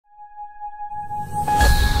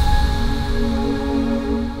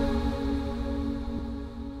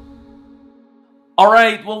All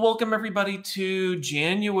right, well, welcome everybody to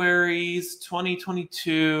January's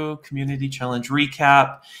 2022 Community Challenge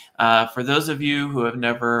Recap. For those of you who have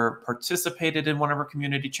never participated in one of our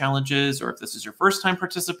community challenges, or if this is your first time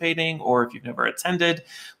participating, or if you've never attended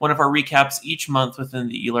one of our recaps, each month within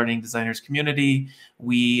the eLearning designers community,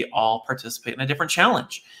 we all participate in a different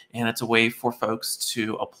challenge. And it's a way for folks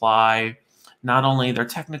to apply not only their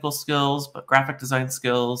technical skills, but graphic design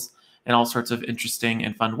skills, and all sorts of interesting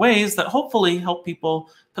and fun ways that hopefully help people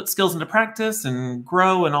put skills into practice and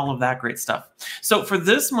grow and all of that great stuff. So for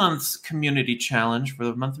this month's community challenge, for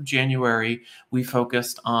the month of January, we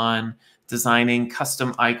focused on designing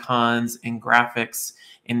custom icons and graphics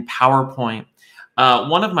in PowerPoint.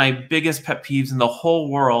 One of my biggest pet peeves in the whole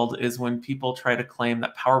world is when people try to claim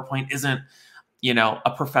that PowerPoint isn't,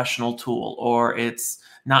 a professional tool, or it's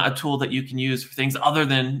not a tool that you can use for things other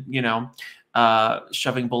than,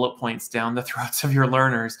 shoving bullet points down the throats of your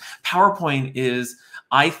learners. PowerPoint is,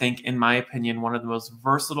 I think, in my opinion, one of the most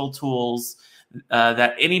versatile tools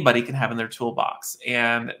that anybody can have in their toolbox.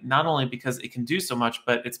 And not only because it can do so much,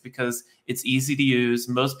 but it's because it's easy to use.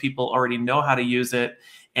 Most people already know how to use it,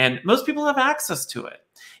 and most people have access to it.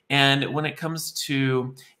 And when it comes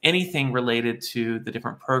to anything related to the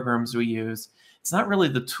different programs we use, it's not really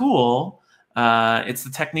the tool, it's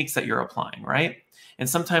the techniques that you're applying, right? And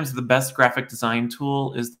sometimes the best graphic design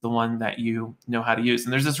tool is the one that you know how to use.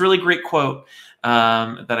 And there's this really great quote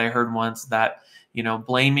that I heard once that,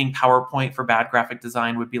 blaming PowerPoint for bad graphic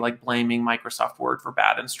design would be like blaming Microsoft Word for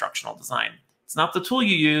bad instructional design. It's not the tool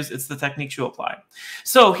you use, it's the techniques you apply.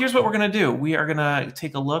 So here's what we're going to do. We are going to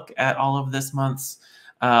take a look at all of this month's,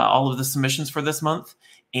 all of the submissions for this month.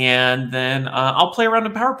 And then I'll play around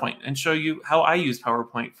in PowerPoint and show you how I use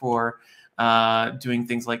PowerPoint for doing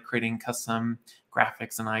things like creating custom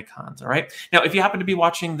graphics and icons. All right. Now, if you happen to be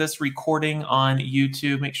watching this recording on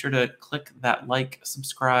YouTube, make sure to click that like,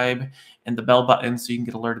 subscribe, and the bell button so you can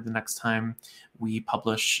get alerted the next time we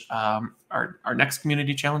publish our next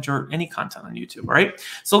community challenge or any content on YouTube. All right.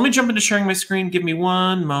 So let me jump into sharing my screen. Give me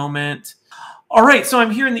one moment. All right, so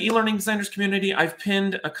I'm here in the eLearning designers community. I've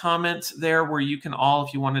pinned a comment there where you can all,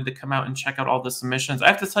 if you wanted to come out and check out all the submissions. I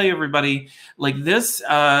have to tell you, everybody, like this,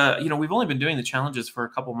 we've only been doing the challenges for a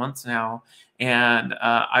couple months now, and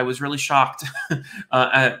I was really shocked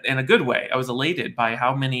in a good way. I was elated by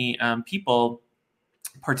how many people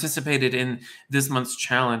participated in this month's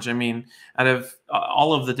challenge. I mean, out of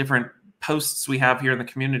all of the different posts we have here in the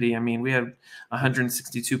community, I mean, we had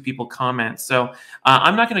 162 people comment. So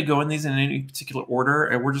I'm not going to go in these in any particular order,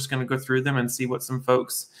 and we're just going to go through them and see what some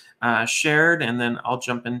folks shared, and then I'll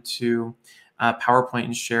jump into PowerPoint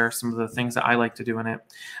and share some of the things that I like to do in it.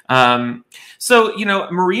 So,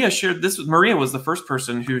 Maria shared this. Maria was the first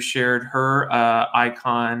person who shared her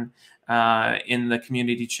icon in the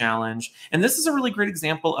community challenge. And this is a really great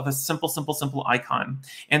example of a simple icon.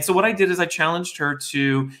 And so what I did is I challenged her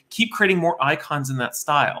to keep creating more icons in that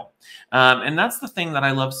style. And that's the thing that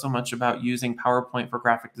I love so much about using PowerPoint for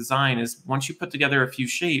graphic design is once you put together a few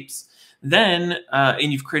shapes, then,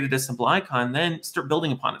 and you've created a simple icon, then start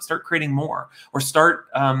building upon it, start creating more, or start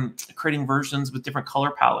creating versions with different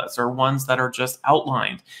color palettes or ones that are just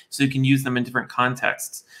outlined so you can use them in different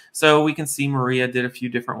contexts. So we can see Maria did a few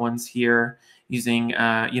different ones here using,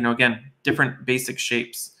 again, different basic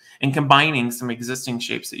shapes and combining some existing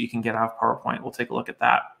shapes that you can get out of PowerPoint. We'll take a look at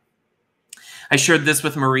that. I shared this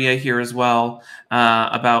with Maria here as well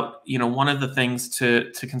about, one of the things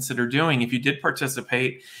to consider doing if you did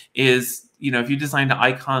participate is, if you designed an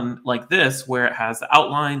icon like this where it has the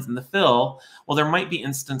outlines and the fill, well, there might be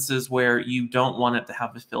instances where you don't want it to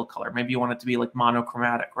have a fill color. Maybe you want it to be like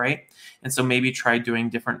monochromatic, right? And so maybe try doing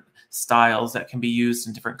different styles that can be used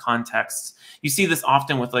in different contexts. You see this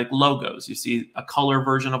often with like logos. You see a color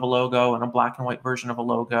version of a logo and a black and white version of a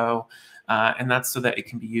logo. And that's so that it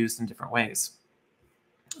can be used in different ways.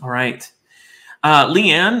 All right.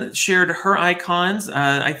 Leanne shared her icons.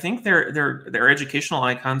 I think they're educational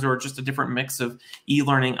icons or just a different mix of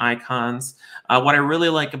e-learning icons. What I really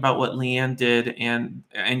like about what Leanne did, and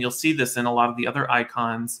you'll see this in a lot of the other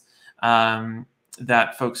icons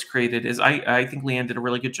that folks created, is I think Leanne did a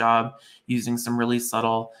really good job using some really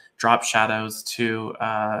subtle drop shadows to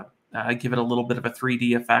give it a little bit of a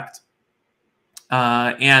 3D effect.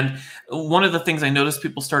 And one of the things I noticed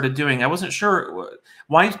people started doing, I wasn't sure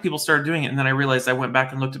why people started doing it, and then I realized I went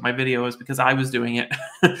back and looked at my video is because I was doing it,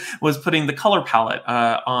 was putting the color palette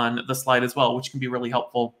on the slide as well, which can be really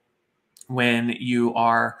helpful when you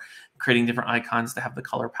are creating different icons to have the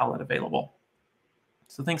color palette available.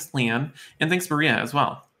 So thanks, Leanne, and thanks, Maria, as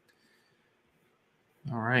well.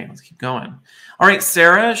 All right, let's keep going. All right,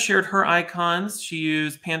 Sarah shared her icons. She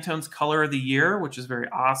used Pantone's Color of the Year, which is very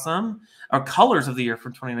awesome. Or Colors of the Year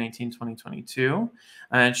from 2019, 2022.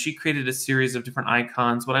 And she created a series of different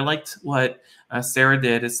icons. What I liked what Sarah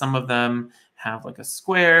did is some of them have like a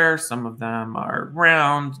square, some of them are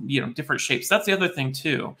round, different shapes. That's the other thing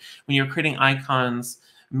too. When you're creating icons,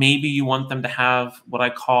 maybe you want them to have what I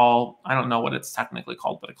call, I don't know what it's technically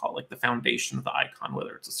called, but I call it like the foundation of the icon,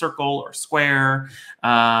 whether it's a circle or a square,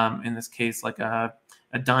 in this case, like a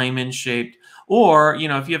diamond shaped, or,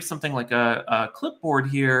 if you have something like a clipboard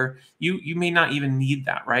here, you may not even need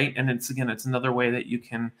that, right? And it's another way that you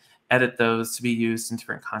can edit those to be used in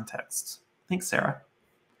different contexts. Thanks, Sarah.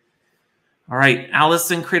 All right,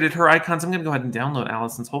 Allison created her icons. I'm going to go ahead and download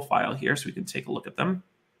Allison's whole file here so we can take a look at them.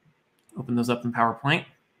 Open those up in PowerPoint.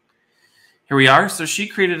 Here we are. So she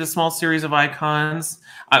created a small series of icons.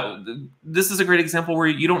 This is a great example where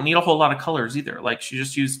you don't need a whole lot of colors either. Like she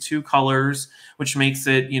just used 2 colors, which makes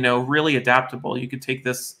it, really adaptable. You could take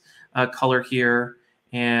this color here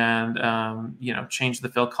and, change the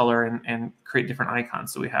fill color and create different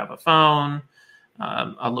icons. So we have a phone,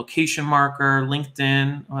 a location marker,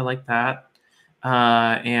 LinkedIn. Oh, I like that.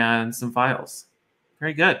 And some files.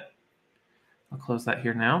 Very good. I'll close that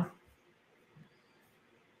here now.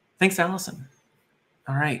 Thanks, Allison.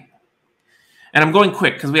 All right. And I'm going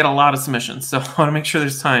quick because we had a lot of submissions, so I want to make sure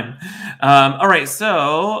there's time. All right,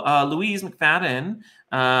 so Louise McFadden,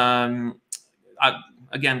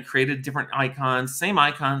 again, created different icons, same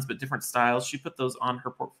icons, but different styles. She put those on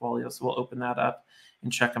her portfolio, so we'll open that up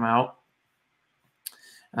and check them out.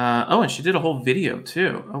 Oh, and she did a whole video,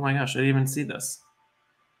 too. Oh, my gosh, I didn't even see this.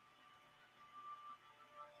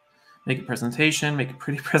 Make a presentation, make a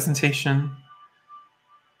pretty presentation.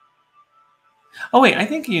 Oh, wait, I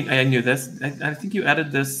think I knew this. I think you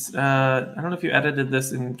edited this. I don't know if you edited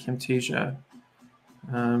this in Camtasia.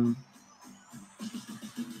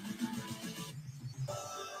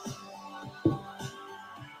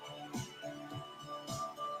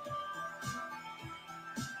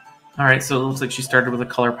 All right, so it looks like she started with a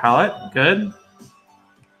color palette. Good.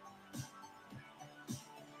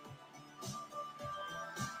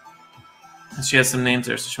 She has some names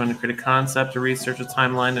there. So she wanted to create a concept, a research, a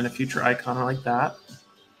timeline, and a future icon. I like that.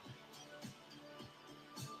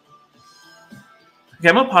 Okay,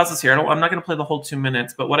 I'm going to pause this here. I'm not going to play the whole 2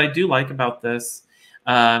 minutes, but what I do like about this,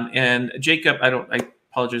 and Jacob, I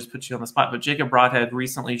apologize to put you on the spot, but Jacob Broadhead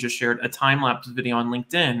recently just shared a time-lapse video on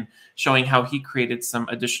LinkedIn showing how he created some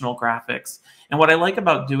additional graphics. And what I like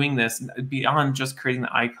about doing this, beyond just creating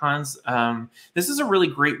the icons, this is a really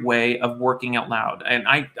great way of working out loud. And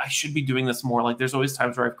I should be doing this more. Like there's always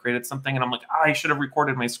times where I've created something and I'm like, I should have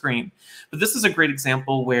recorded my screen. But this is a great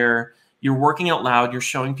example where you're working out loud, you're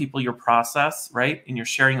showing people your process, right? And you're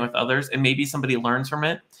sharing it with others, and maybe somebody learns from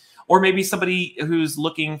it. Or maybe somebody who's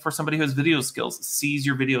looking for somebody who has video skills sees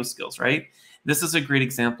your video skills, right? This is a great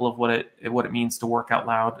example of what it means to work out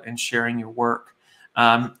loud and sharing your work,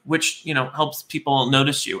 which helps people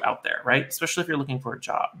notice you out there, right? Especially if you're looking for a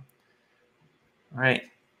job. All right.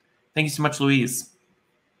 Thank you so much, Louise.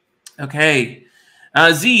 Okay.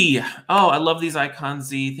 Z. Oh, I love these icons,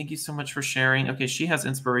 Z. Thank you so much for sharing. Okay, she has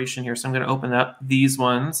inspiration here, so I'm going to open up these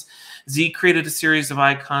ones. Z created a series of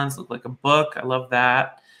icons, look like a book. I love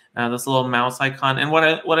that. This little mouse icon. And what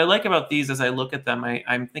I like about these as I look at them,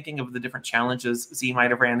 I'm thinking of the different challenges Z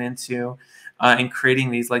might have ran into in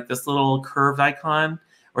creating these, like this little curved icon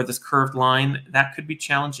or this curved line. That could be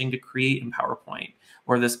challenging to create in PowerPoint,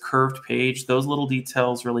 or this curved page. Those little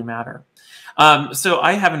details really matter. So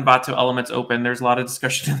I have Envato Elements open. There's a lot of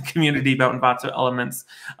discussion in the community about Envato Elements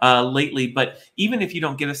lately, but even if you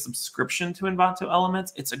don't get a subscription to Envato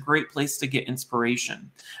Elements, it's a great place to get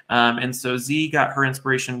inspiration. And so Z got her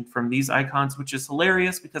inspiration from these icons, which is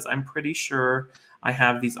hilarious because I'm pretty sure I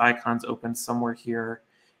have these icons open somewhere here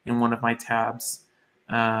in one of my tabs.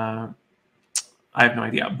 I have no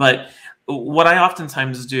idea, but what I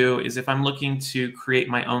oftentimes do is if I'm looking to create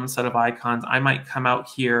my own set of icons, I might come out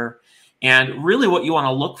here. And really what you want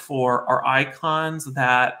to look for are icons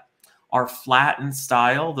that are flat in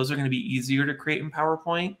style. Those are going to be easier to create in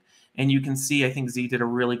PowerPoint. And you can see, I think Z did a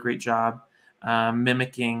really great job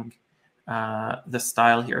mimicking the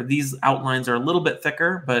style here. These outlines are a little bit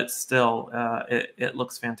thicker, but still it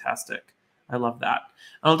looks fantastic. I love that.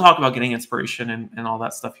 I'll talk about getting inspiration and all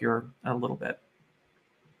that stuff here in a little bit.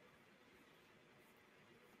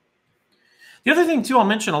 The other thing, too, I'll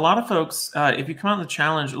mention, a lot of folks, if you come out in the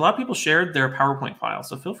challenge, a lot of people shared their PowerPoint files.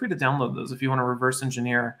 So feel free to download those if you want to reverse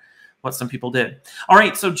engineer what some people did. All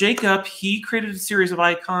right, so Jacob, he created a series of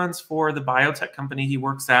icons for the biotech company he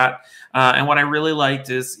works at. And what I really liked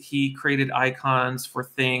is he created icons for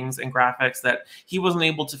things and graphics that he wasn't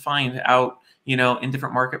able to find out, you know, in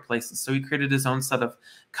different marketplaces. So he created his own set of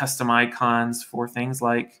custom icons for things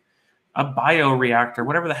like a bioreactor,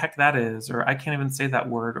 whatever the heck that is, or I can't even say that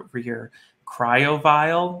word over here,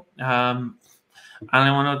 cryovial. I don't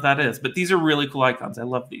even know what that is, but these are really cool icons. I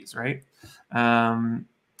love these, right? And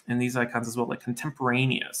these icons as well, like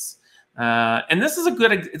contemporaneous. And this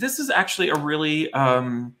is actually a really,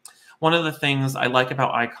 one of the things I like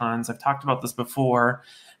about icons. I've talked about this before.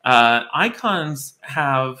 Icons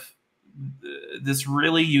have this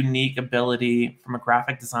really unique ability from a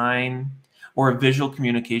graphic design or a visual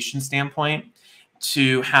communication standpoint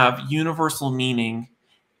to have universal meaning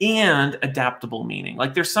and adaptable meaning.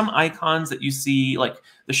 Like there's some icons that you see, like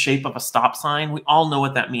the shape of a stop sign. We all know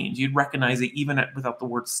what that means. You'd recognize it even without the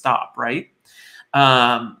word stop, right?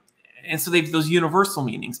 And so they have those universal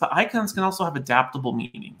meanings, but icons can also have adaptable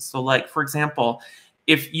meanings. So like, for example,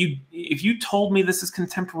 if you told me this is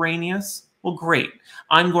contemporaneous, well, great.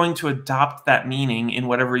 I'm going to adopt that meaning in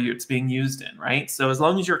whatever it's being used in, right? So as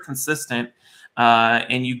long as you're consistent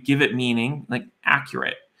and you give it meaning, like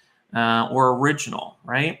accurate, or original,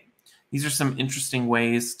 right? These are some interesting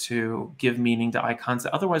ways to give meaning to icons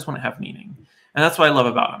that otherwise wouldn't have meaning. And that's what I love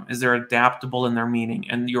about them, is they're adaptable in their meaning.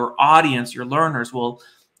 And your audience, your learners will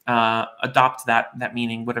adopt that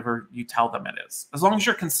meaning, whatever you tell them it is, as long as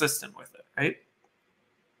you're consistent with it, right?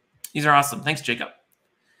 These are awesome. Thanks, Jacob.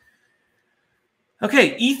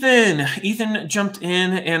 Okay, Ethan jumped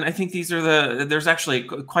in, and I think these are there's actually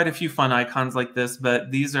quite a few fun icons like this,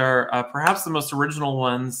 but these are perhaps the most original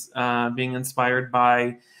ones, being inspired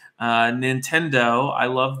by Nintendo. I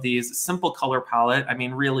love these. Simple color palette. I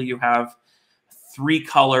mean, really, you have 3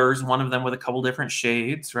 colors, one of them with a couple different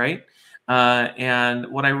shades, right? And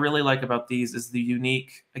what I really like about these is the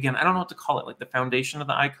unique, again, I don't know what to call it, like the foundation of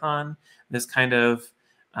the icon, this kind of,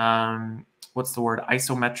 what's the word,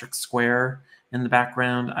 isometric square in the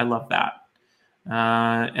background. I love that.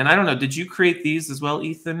 And I don't know, did you create these as well,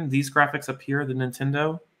 Ethan? These graphics up here, the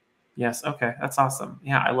Nintendo? Yes, okay, that's awesome.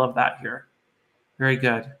 Yeah, I love that here. Very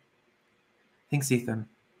good. Thanks, Ethan.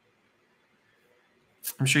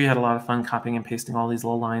 I'm sure you had a lot of fun copying and pasting all these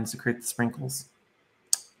little lines to create the sprinkles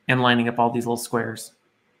and lining up all these little squares.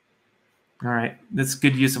 All right, that's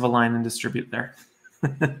good use of align and distribute there.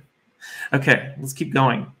 Okay, let's keep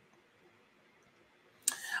going.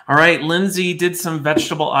 All right, Lindsay did some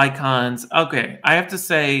vegetable icons. Okay, I have to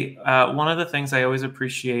say, one of the things I always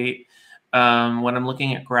appreciate when I'm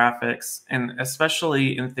looking at graphics, and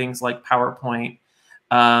especially in things like PowerPoint,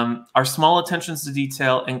 are small attentions to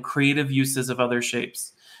detail and creative uses of other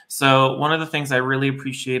shapes. So one of the things I really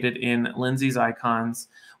appreciated in Lindsay's icons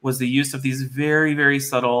was the use of these very, very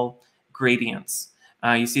subtle gradients.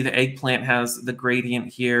 You see the eggplant has the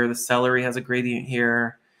gradient here. The celery has a gradient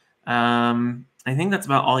here. I think that's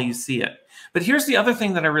about all you see it. But here's the other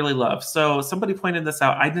thing that I really love. So somebody pointed this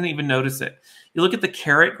out. I didn't even notice it. You look at the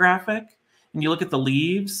carrot graphic and you look at the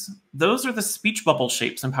leaves. Those are the speech bubble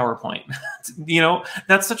shapes in PowerPoint. You know,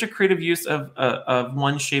 that's such a creative use of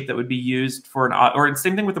one shape that would be used for an, or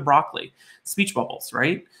same thing with the broccoli, speech bubbles,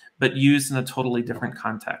 right? But used in a totally different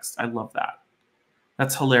context. I love that.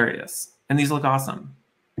 That's hilarious. And these look awesome.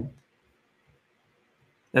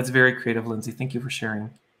 That's very creative, Lindsay. Thank you for sharing.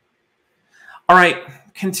 All right,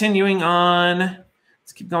 continuing on.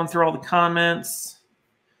 Let's keep going through all the comments.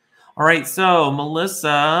 All right, so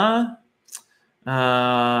Melissa,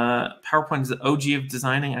 PowerPoint is the OG of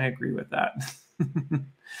designing. I agree with that.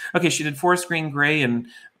 Okay, she did forest green, gray, and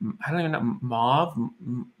I don't even know, mauve.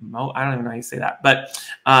 I don't even know how you say that, but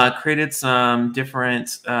created some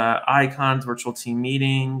different icons, virtual team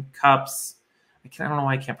meeting, cups. I don't know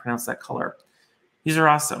why I can't pronounce that color. These are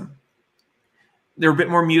awesome. They're a bit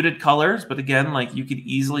more muted colors, but again, like you could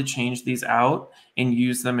easily change these out and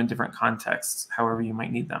use them in different contexts, however you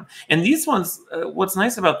might need them. And these ones, what's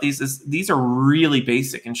nice about these is these are really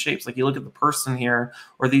basic in shapes. Like you look at the person here,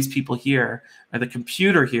 or these people here, or the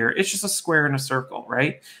computer here, it's just a square and a circle,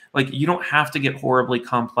 right? Like you don't have to get horribly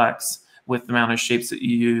complex with the amount of shapes that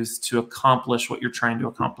you use to accomplish what you're trying to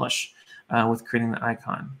accomplish with creating the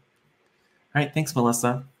icon. All right, thanks,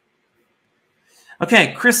 Melissa.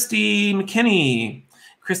 Okay, Christy McKinney.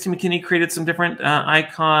 Christy McKinney created some different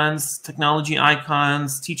icons, technology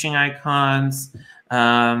icons, teaching icons.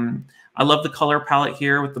 I love the color palette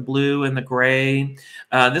here with the blue and the gray.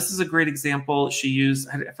 This is a great example. She used,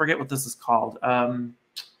 I forget what this is called.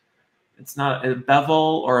 It's not a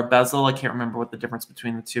bevel or a bezel. I can't remember what the difference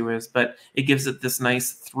between the two is, but it gives it this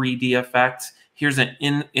nice 3D effect. Here's an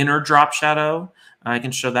inner drop shadow. I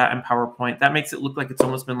can show that in PowerPoint. That makes it look like it's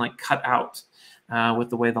almost been like cut out with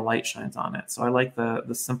the way the light shines on it. So I like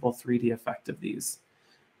the simple 3D effect of these.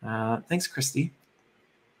 Thanks, Christy.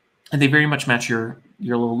 And they very much match your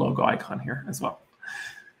little logo icon here as well.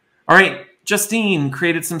 All right, Justine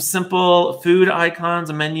created some simple food icons,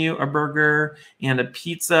 a menu, a burger, and a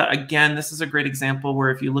pizza. Again, this is a great example where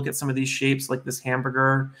if you look at some of these shapes like this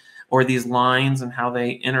hamburger or these lines and how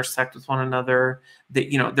they intersect with one another,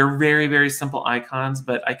 they're very, very simple icons,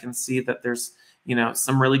 but I can see that there's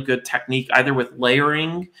some really good technique either with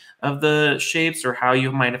layering of the shapes or how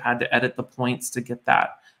you might have had to edit the points to get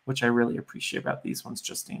that, which I really appreciate about these ones,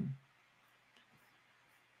 Justine.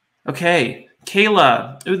 Okay,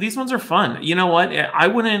 Kayla. Ooh, these ones are fun. You know what?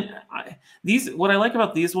 What I like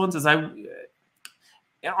about these ones is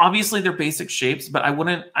obviously they're basic shapes, but I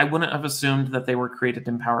wouldn't have assumed that they were created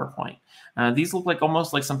in PowerPoint. These look like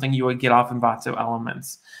almost like something you would get off in Vato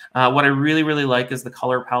Elements. What I really, really like is the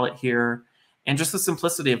color palette here and just the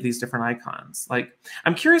simplicity of these different icons. Like,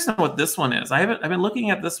 I'm curious on what this one is. I've been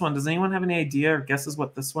looking at this one. Does anyone have any idea or guesses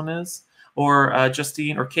what this one is? Or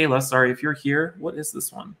Justine or Kayla, sorry, if you're here, what is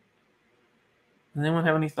this one? Does anyone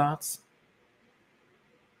have any thoughts?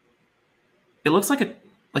 It looks like an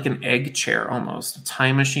egg chair almost. A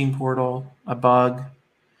time machine portal, a bug.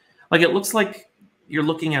 Like, it looks like you're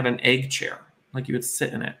looking at an egg chair, like you would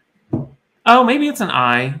sit in it. Oh, maybe it's an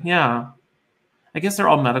eye. Yeah. I guess they're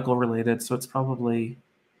all medical related, so it's probably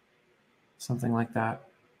something like that.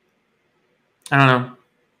 I don't know.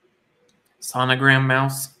 Sonogram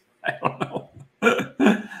mouse? I don't know.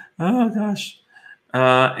 Oh, gosh.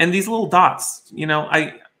 And these little dots,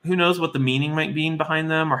 who knows what the meaning might be behind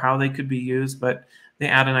them or how they could be used, but they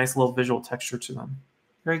add a nice little visual texture to them.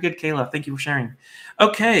 Very good, Kayla. Thank you for sharing.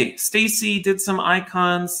 Okay, Stacy did some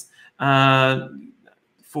icons for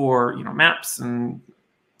maps, and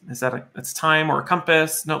it's time or a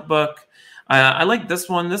compass, notebook. I like this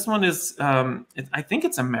one. This one is I think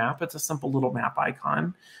it's a map. It's a simple little map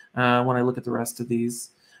icon when I look at the rest of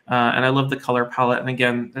these. And I love the color palette. And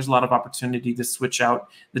again, there's a lot of opportunity to switch out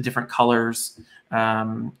the different colors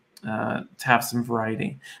to have some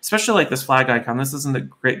variety, especially like this flag icon. This isn't a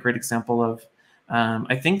great example of,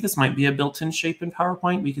 I think this might be a built-in shape in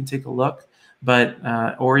PowerPoint. We can take a look, but,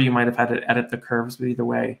 or you might have had to edit the curves, but either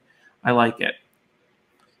way, I like it.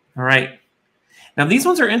 All right. Now these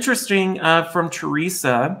ones are interesting from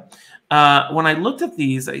Teresa. When I looked at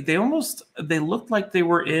these, they looked like they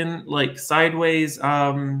were in like sideways,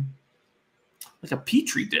 like a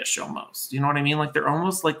petri dish almost. You know what I mean? Like they're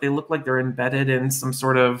almost like they look like they're embedded in some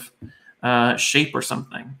sort of shape or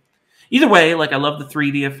something. Either way, like I love the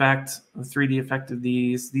 3D effect. The 3D effect of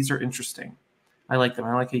these. These are interesting. I like them.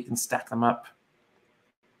 I like how you can stack them up.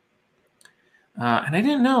 And I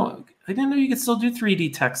didn't know you could still do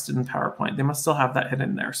 3D text in PowerPoint. They must still have that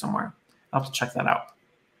hidden there somewhere. I'll have to check that out.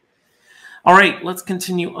 All right, let's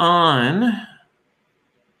continue on. I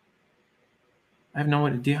have no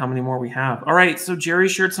idea how many more we have. All right, so Jerry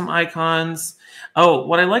shared some icons. Oh,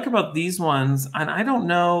 what I like about these ones, and I don't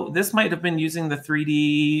know, this might have been using the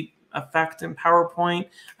 3D effect in PowerPoint.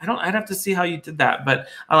 I'd have to see how you did that, but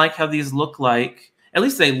I like how these look like, at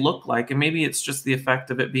least they look like, and maybe it's just the effect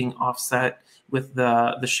of it being offset with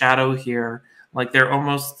the shadow here. Like they're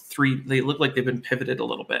almost they look like they've been pivoted a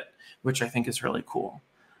little bit, which I think is really cool.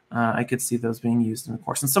 I could see those being used in the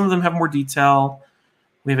course. And some of them have more detail.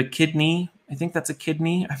 We have a kidney. I think that's a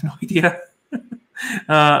kidney. I have no idea.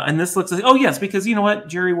 And this looks like, oh, yes, because you know what?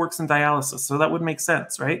 Jerry works in dialysis, so that would make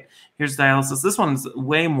sense, right? Here's dialysis. This one's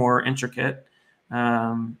way more intricate.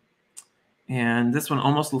 And this one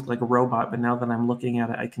almost looked like a robot, but now that I'm looking at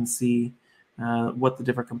it, I can see what the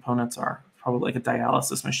different components are. Probably like a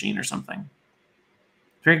dialysis machine or something.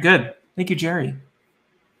 Very good. Thank you, Jerry.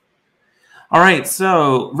 All right,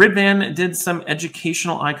 so Ridvan did some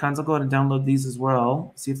educational icons. I'll go ahead and download these as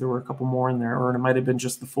well. See if there were a couple more in there, or it might have been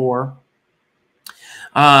just the 4.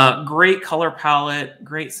 Great color palette,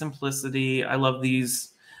 great simplicity. I love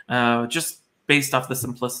these just based off the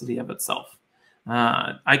simplicity of itself.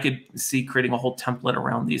 I could see creating a whole template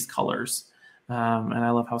around these colors. And I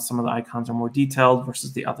love how some of the icons are more detailed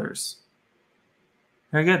versus the others.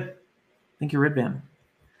 Very good. Thank you, Ridvan.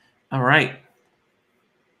 All right.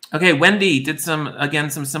 Okay, Wendy did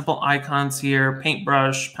some simple icons here.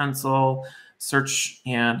 Paintbrush, pencil, search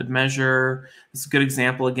and measure. This is a good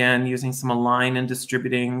example, again, using some align and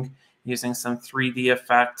distributing, using some 3D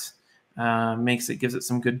effect. Gives it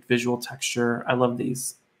some good visual texture. I love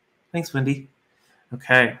these. Thanks, Wendy.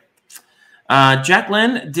 Okay.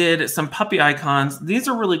 Jacqueline did some puppy icons. These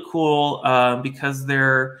are really cool because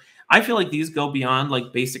they're, I feel like these go beyond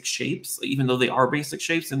like basic shapes, even though they are basic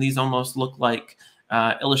shapes, and these almost look like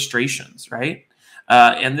illustrations, right?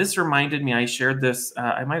 And this reminded me, I shared this,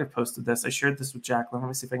 I might have posted this. I shared this with Jacqueline. Let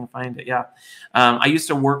me see if I can find it. Yeah. I used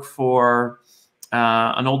to work for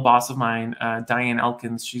an old boss of mine, Diane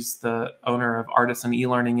Elkins. She's the owner of Artisan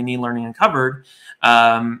eLearning and eLearning Uncovered,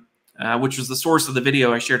 which was the source of the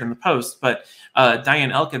video I shared in the post. But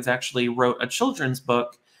Diane Elkins actually wrote a children's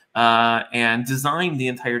book and designed the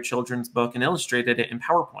entire children's book and illustrated it in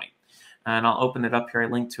PowerPoint. And I'll open it up here. I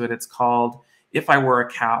linked to it. It's called If I Were a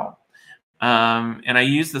Cow. And I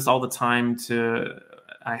use this all the time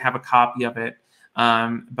I have a copy of it,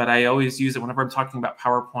 but I always use it whenever I'm talking about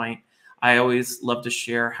PowerPoint. I always love to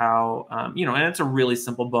share how, and it's a really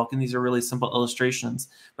simple book, and these are really simple illustrations,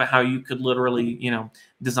 but how you could literally,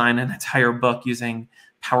 design an entire book using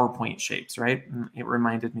PowerPoint shapes, right? And it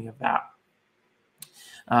reminded me of that.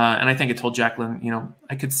 And I think I told Jacqueline,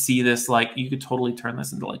 I could see this, like, you could totally turn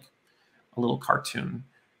this into like a little cartoon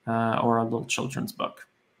or a little children's book.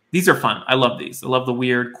 These are fun. I love these. I love the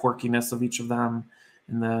weird quirkiness of each of them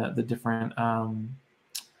and the different,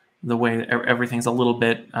 the way everything's a little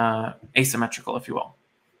bit asymmetrical, if you will.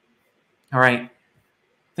 All right.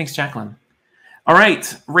 Thanks, Jacqueline. All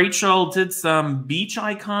right. Rachel did some beach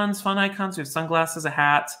icons, fun icons. We have sunglasses, a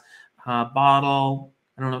hat, bottle,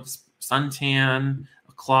 I don't know, suntan,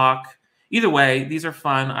 a clock. Either way, these are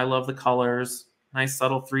fun. I love the colors. Nice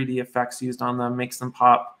subtle 3D effects used on them, makes them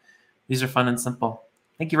pop. These are fun and simple.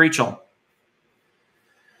 Thank you, Rachel.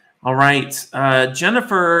 All right.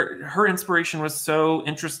 Jennifer, her inspiration was so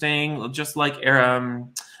interesting. Just like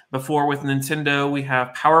before with Nintendo, we have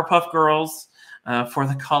Powerpuff Girls for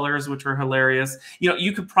the colors, which are hilarious.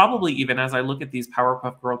 You could probably even, as I look at these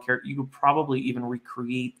Powerpuff Girl characters, you could probably even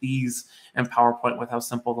recreate these in PowerPoint with how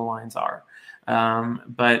simple the lines are.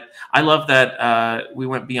 But I love that we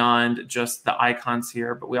went beyond just the icons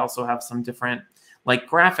here, but we also have some different like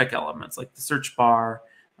graphic elements, like the search bar,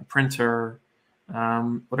 a printer,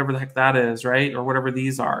 whatever the heck that is, right? Or whatever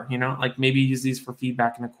these are, like maybe use these for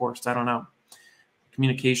feedback in a course. I don't know.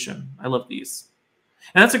 Communication. I love these.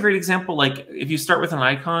 And that's a great example. Like if you start with an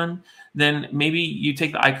icon, then maybe you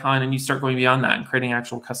take the icon and you start going beyond that and creating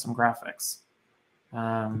actual custom graphics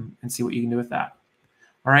and see what you can do with that.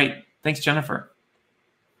 All right. Thanks, Jennifer.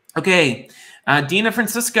 Okay. Dina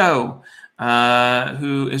Francisco,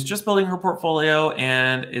 who is just building her portfolio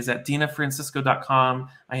and is at dinafrancisco.com.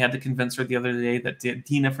 I had to convince her the other day that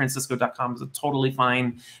dinafrancisco.com is a totally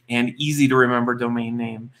fine and easy to remember domain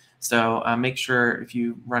name. So make sure if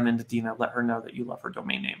you run into Dina, let her know that you love her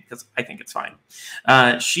domain name because I think it's fine.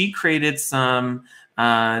 She created some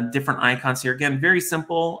different icons here. Again, very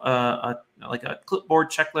simple, like a clipboard,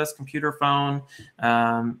 checklist, computer, phone,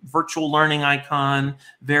 virtual learning icon,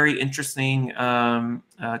 very interesting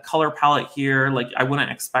color palette here. Like I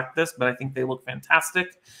wouldn't expect this, but I think they look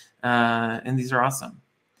fantastic. And these are awesome.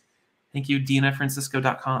 Thank you,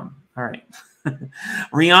 dinafrancisco.com. All right.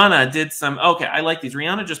 Rihanna did some, okay, I like these.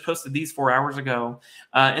 Rihanna just posted these 4 hours ago.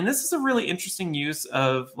 And this is a really interesting use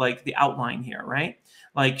of like the outline here, right?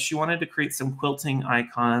 Like she wanted to create some quilting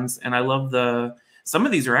icons. And I love some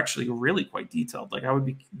of these are actually really quite detailed. Like I would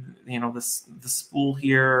be, the spool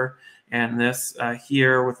here and this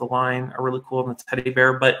here with the line are really cool and the teddy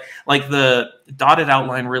bear. But like the dotted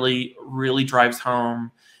outline really, really drives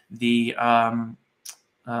home the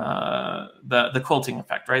quilting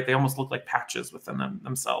effect, right? They almost look like patches within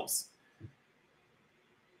themselves.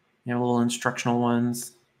 Little instructional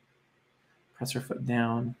ones. Press your foot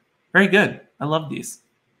down. Very good. I love these.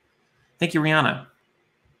 Thank you, Rihanna.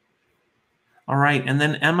 All right. And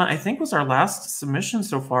then Emma, I think was our last submission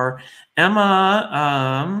so far.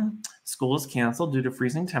 Emma, school is canceled due to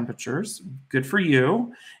freezing temperatures. Good for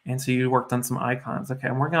you. And so you worked on some icons. Okay.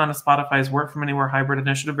 I'm working on a Spotify's Work From Anywhere hybrid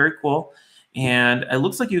initiative. Very cool. And it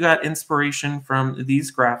looks like you got inspiration from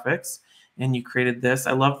these graphics and you created this.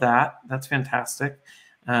 I love that. That's fantastic.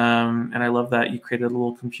 And I love that you created a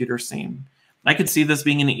little computer scene. I could see this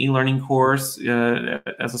being an e-learning course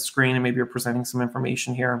as a screen, and maybe you're presenting some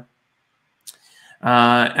information here.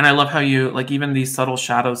 And I love how you, like even these subtle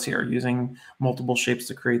shadows here, using multiple shapes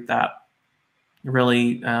to create that. It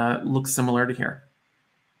really looks similar to here.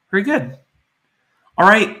 Very good. All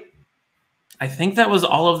right. I think that was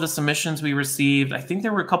all of the submissions we received. I think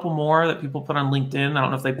there were a couple more that people put on LinkedIn. I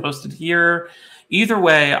don't know if they posted here. Either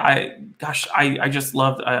way, I just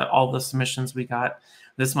loved all the submissions we got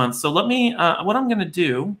this month. So let me, what I'm going to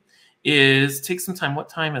do is take some time. What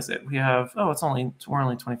time is it? We have, oh, we're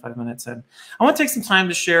only 25 minutes in. I want to take some time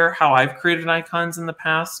to share how I've created icons in the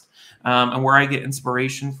past and where I get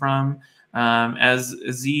inspiration from. As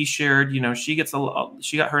Z shared, she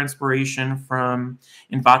got her inspiration from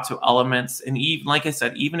Envato Elements, and even, like I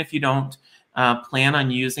said, even if you don't plan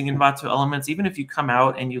on using Envato Elements, even if you come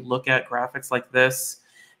out and you look at graphics like this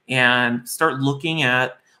and start looking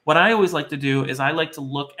at, what I always like to do is I like to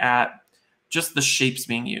look at just the shapes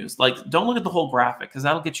being used. Like, don't look at the whole graphic because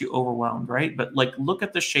that'll get you overwhelmed, right? But like, look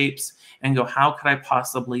at the shapes and go, how could I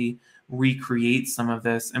possibly recreate some of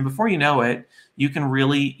this? And before you know it, you can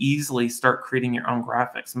really easily start creating your own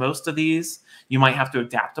graphics. Most of these, you might have to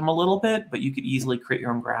adapt them a little bit, but you could easily create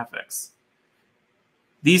your own graphics.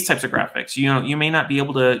 These types of graphics, you may not be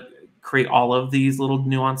able to create all of these little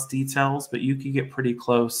nuanced details, but you could get pretty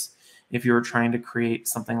close if you were trying to create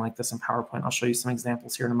something like this in PowerPoint. I'll show you some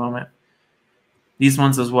examples here in a moment. These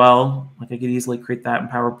ones as well, like I could easily create that in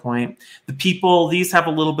PowerPoint. The people, these have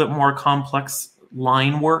a little bit more complex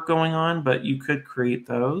line work going on, but you could create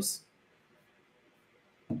those.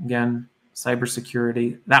 Again,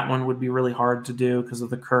 cybersecurity. That one would be really hard to do because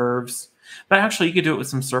of the curves. But actually, you could do it with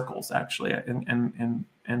some circles, actually,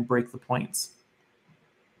 and break the points.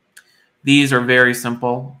 These are very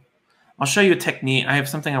simple. I'll show you a technique. I have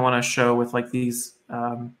something I want to show with like these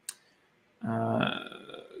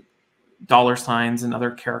dollar signs and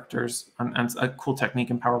other characters, and a cool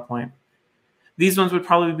technique in PowerPoint. These ones would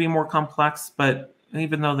probably be more complex, but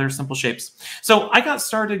even though they're simple shapes. So I got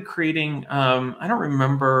started creating, I don't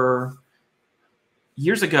remember,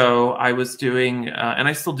 years ago I was doing, and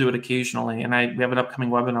I still do it occasionally, and we have an upcoming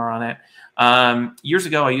webinar on it. Years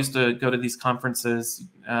ago, I used to go to these conferences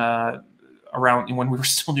around when we were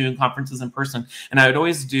still doing conferences in person. And I would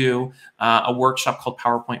always do a workshop called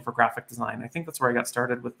PowerPoint for Graphic Design. I think that's where I got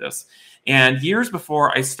started with this. And years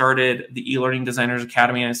before I started the eLearning Designers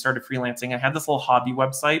Academy and I started freelancing, I had this little hobby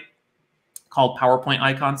website called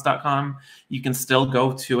PowerPointIcons.com. You can still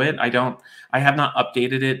go to it. I have not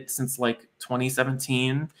updated it since like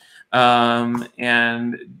 2017.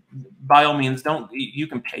 And by all means, you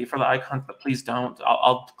can pay for the icons, but please don't.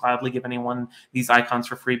 I'll gladly give anyone these icons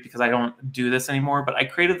for free because I don't do this anymore. But I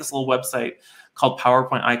created this little website called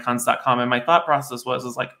PowerPointIcons.com. And my thought process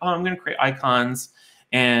was like, oh, I'm going to create icons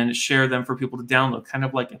and share them for people to download, kind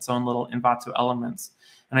of like its own little Envato Elements.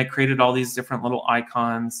 And I created all these different little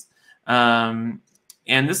icons. And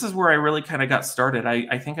this is where I really kind of got started.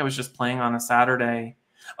 I think I was just playing on a Saturday.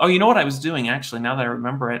 Oh, you know what I was doing, actually, now that I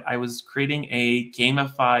remember it? I was creating a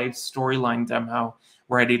gamified storyline demo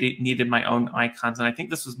where I needed my own icons. And I think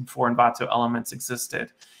this was before Envato Elements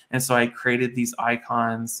existed. And so I created these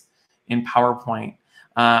icons in PowerPoint.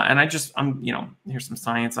 And here's some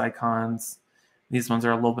science icons. These ones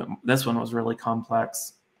are a little bit, this one was really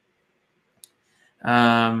complex.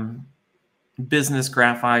 Business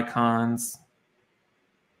graph icons.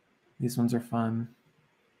 These ones are fun.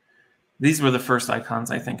 These were the first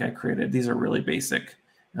icons I think I created. These are really basic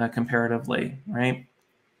comparatively, right?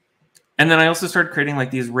 And then I also started creating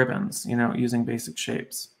like these ribbons, using basic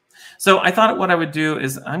shapes. So I thought what I would do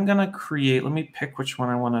is I'm going to create, let me pick which one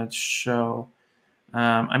I want to show.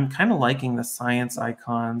 I'm kind of liking the science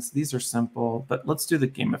icons. These are simple, but let's do the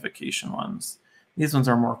gamification ones. These ones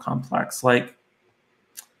are more complex. Like,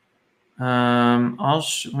 let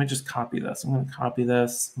me just copy this. I'm going to copy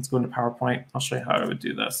this. Let's go into PowerPoint. I'll show you how I would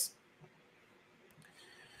do this.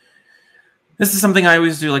 This is something I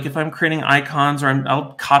always do. Like if I'm creating icons, or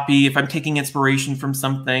I'll copy, if I'm taking inspiration from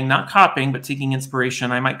something, not copying, but taking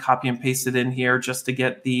inspiration, I might copy and paste it in here just to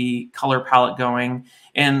get the color palette going.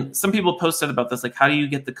 And some people posted about this, like how do you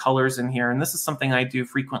get the colors in here? And this is something I do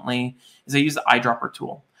frequently, is I use the eyedropper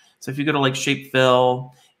tool. So if you go to like Shape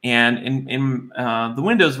Fill, and in the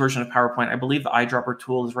Windows version of PowerPoint, I believe the eyedropper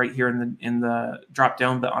tool is right here in the drop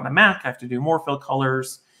down. But on a Mac, I have to do more fill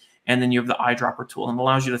colors. And then you have the eyedropper tool, and it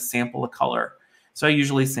allows you to sample a color. So I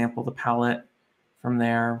usually sample the palette from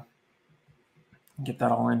there. Get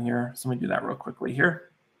that all in here. So let me do that real quickly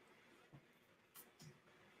here.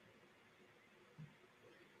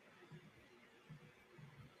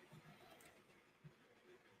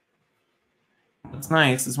 What's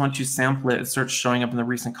nice is once you sample it, it starts showing up in the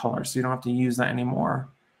recent colors. So you don't have to use that anymore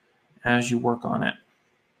as you work on it.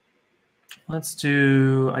 Let's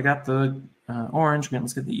do, I got the orange.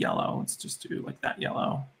 Let's get the yellow. Let's just do like that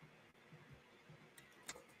yellow.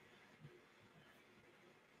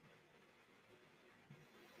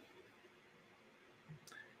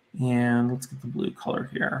 And let's get the blue color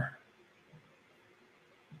here.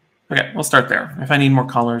 Okay, we'll start there. If I need more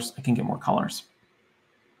colors, I can get more colors.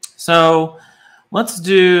 So let's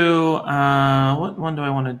do, what one do I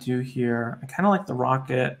want to do here? I kind of like the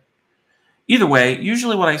rocket. Either way,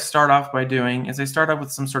 usually what I start off by doing is I start off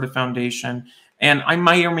with some sort of foundation, And I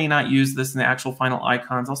might or may not use this in the actual final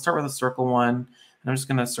icons. I'll start with a circle one, and I'm just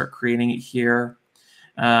going to start creating it here.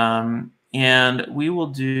 And we will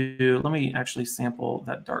do, let me actually sample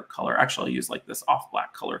that dark color. Actually, I'll use like this off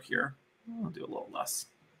black color here. I'll do a little less.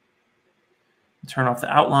 Turn off the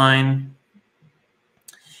outline.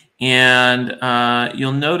 And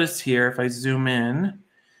you'll notice here, if I zoom in,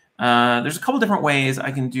 there's a couple different ways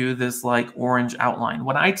I can do this like orange outline.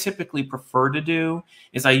 What I typically prefer to do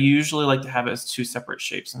is I usually like to have it as two separate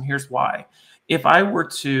shapes. And here's why. If I were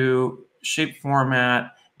to shape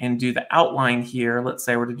format and do the outline here, let's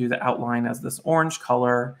say I were to do the outline as this orange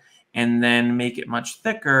color and then make it much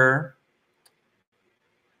thicker,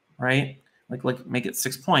 right? Like make it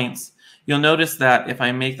 6 points. You'll notice that if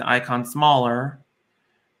I make the icon smaller,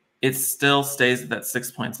 it still stays at that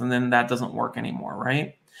 6 points, and then that doesn't work anymore,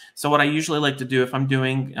 right? So what I usually like to do if I'm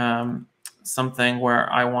doing something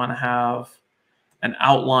where I want to have an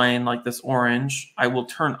outline like this orange, I will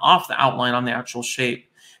turn off the outline on the actual shape,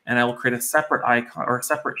 and I will create a separate icon or a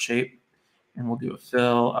separate shape, and we'll do a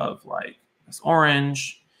fill of like this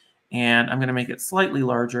orange, and I'm going to make it slightly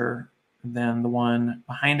larger than the one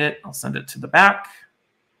behind it. I'll send it to the back,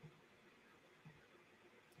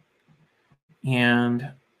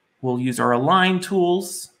 and we'll use our align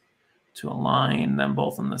tools to align them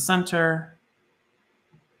both in the center.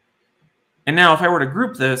 And now if I were to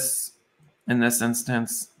group this in this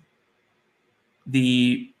instance,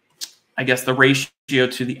 I guess the ratio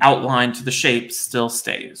to the outline to the shape still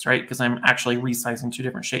stays, right? Because I'm actually resizing two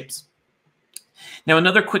different shapes. Now,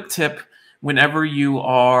 another quick tip, whenever you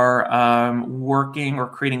are working or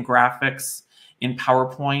creating graphics in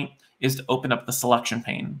PowerPoint, is to open up the selection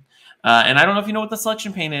pane. And I don't know if you know what the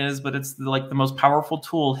selection pane is, but it's like the most powerful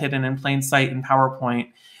tool hidden in plain sight in PowerPoint.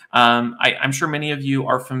 I'm sure many of you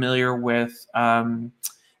are familiar with for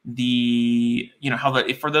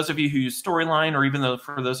those of you who use Storyline, or even though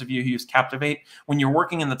for those of you who use Captivate, when you're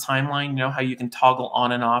working in the timeline, you know how you can toggle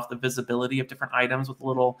on and off the visibility of different items with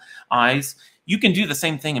little eyes. You can do the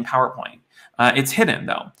same thing in PowerPoint. It's hidden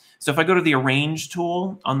though. So if I go to the Arrange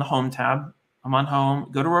tool on the Home tab, I'm on Home,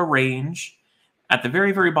 go to Arrange. At the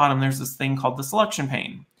very, very bottom, there's this thing called the selection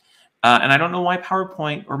pane. And I don't know why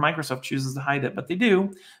PowerPoint or Microsoft chooses to hide it, but they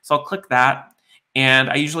do. So I'll click that, and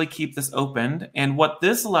I usually keep this opened. And what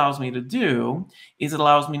this allows me to do is it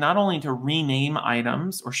allows me not only to rename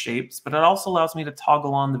items or shapes, but it also allows me to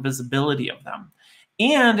toggle on the visibility of them.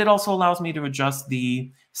 And it also allows me to adjust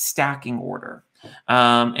the stacking order.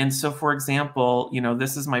 And so, for example,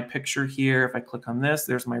 this is my picture here. If I click on this,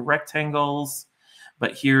 there's my rectangles.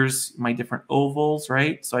 But here's my different ovals,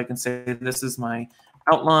 right? So I can say this is my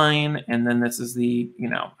outline, and then this is the,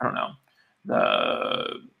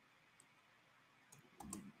 the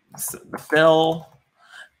fill.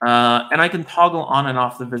 And I can toggle on and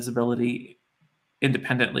off the visibility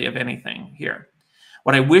independently of anything here.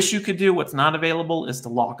 What I wish you could do, what's not available, is to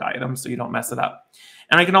lock items so you don't mess it up.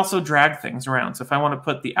 And I can also drag things around. So if I want to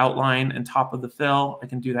put the outline on top of the fill, I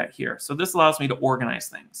can do that here. So this allows me to organize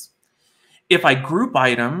things. If I group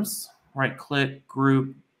items, right-click,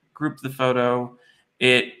 group the photo,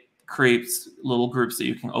 it creates little groups that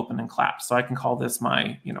you can open and collapse. So I can call this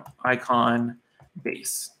my, icon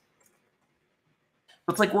base.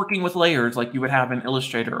 It's like working with layers like you would have in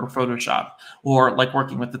Illustrator or Photoshop, or like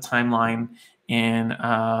working with the timeline in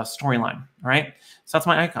Storyline, right? So that's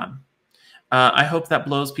my icon. I hope that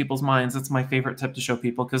blows people's minds. That's my favorite tip to show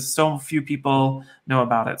people because so few people know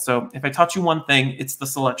about it. So if I taught you one thing, it's the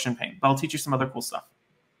selection pane, but I'll teach you some other cool stuff.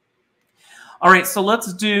 All right, so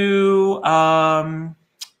let's do the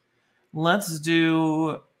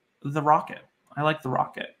rocket. I like the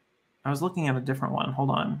rocket. I was looking at a different one. Hold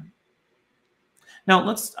on. No,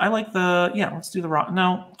 let's do the rocket.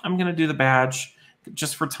 No, I'm going to do the badge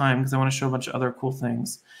just for time because I want to show a bunch of other cool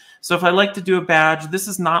things. So if I like to do a badge, this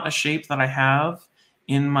is not a shape that I have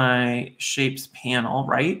in my shapes panel,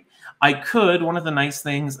 right? I could, one of the nice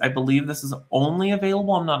things, I believe this is only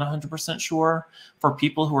available, I'm not 100% sure, for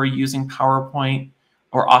people who are using PowerPoint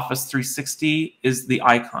or Office 360, is the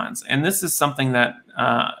icons. And this is something that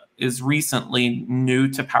is recently new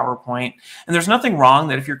to PowerPoint. And there's nothing wrong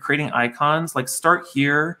that if you're creating icons, like start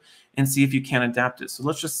here and see if you can adapt it. So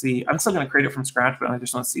let's just see. I'm still going to create it from scratch, but I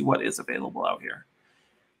just want to see what is available out here.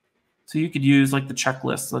 So you could use like the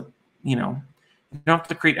checklist, like, you don't have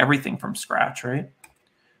to create everything from scratch, right?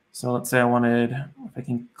 So let's say I wanted, if I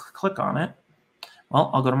can click on it,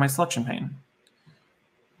 well, I'll go to my selection pane.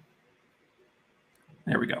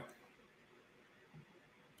 There we go.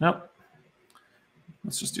 Nope.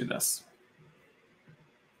 Let's just do this.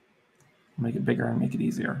 Make it bigger and make it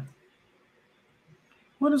easier.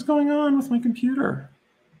 What is going on with my computer?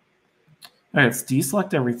 All right, let's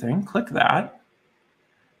deselect everything. Click that.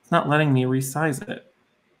 It's not letting me resize it.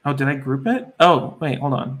 Oh, did I group it? Oh, wait,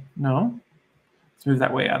 hold on. No. Let's move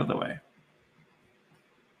that way out of the way.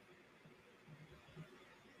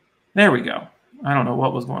 There we go. I don't know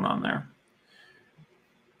what was going on there.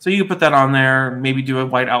 So you can put that on there, maybe do a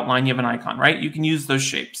white outline. You have an icon, right? You can use those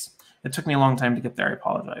shapes. It took me a long time to get there. I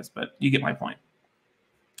apologize, but you get my point.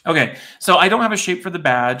 Okay, so I don't have a shape for the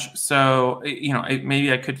badge. So,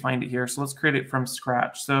 maybe I could find it here. So let's create it from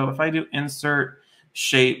scratch. So if I do insert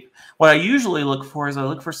shape, what I usually look for is I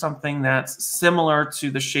look for something that's similar to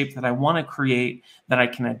the shape that I want to create that I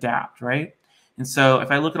can adapt, right? And so if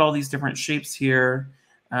I look at all these different shapes here,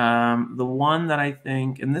 the one that I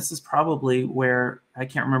think, and this is probably where I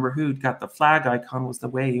can't remember who got the flag icon, was the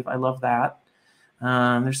wave. I love that.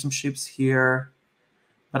 There's some shapes here,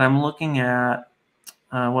 but I'm looking at,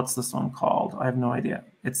 what's this one called? I have no idea.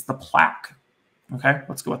 It's the plaque. Okay,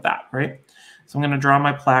 let's go with that, right? So I'm going to draw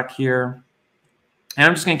my plaque here. And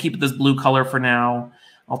I'm just going to keep it this blue color for now.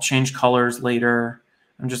 I'll change colors later.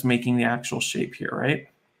 I'm just making the actual shape here, right?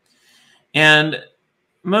 And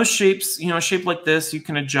most shapes, a shape like this, you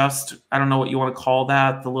can adjust. I don't know what you want to call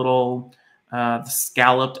that, the little the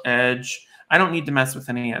scalloped edge. I don't need to mess with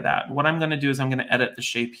any of that. What I'm going to do is I'm going to edit the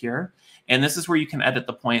shape here. And this is where you can edit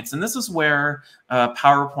the points. And this is where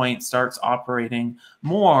PowerPoint starts operating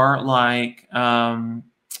more like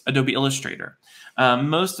Adobe Illustrator.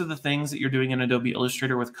 Most of the things that you're doing in Adobe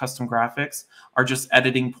Illustrator with custom graphics are just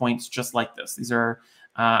editing points just like this. These are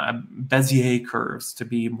Bezier curves, to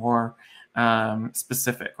be more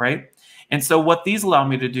specific, right? And so what these allow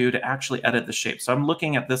me to do to actually edit the shape. So I'm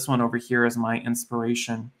looking at this one over here as my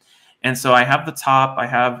inspiration. And so I have the top, I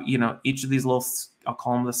have, each of these little, I'll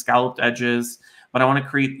call them the scalloped edges, but I want to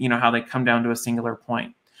create, how they come down to a singular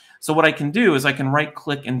point. So what I can do is I can right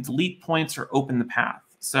click and delete points or open the path.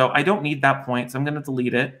 So I don't need that point, so I'm going to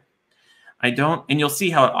delete it. And you'll see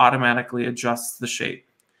how it automatically adjusts the shape.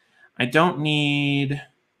 I don't need,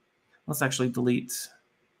 let's actually delete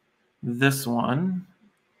this one,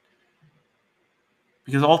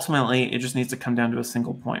 because ultimately it just needs to come down to a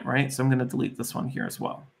single point, right? So I'm going to delete this one here as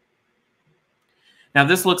well. Now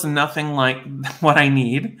this looks nothing like what I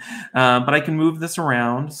need, but I can move this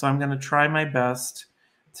around. So I'm going to try my best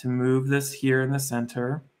to move this here in the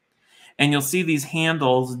center. And you'll see these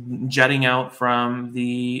handles jetting out from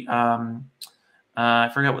the, I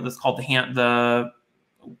forget what this is called, the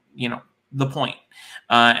point.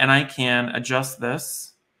 And I can adjust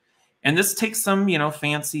this. And this takes some,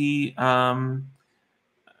 fancy mouse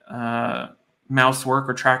work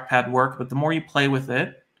or trackpad work, but the more you play with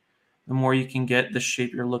it, the more you can get the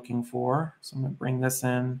shape you're looking for. So I'm going to bring this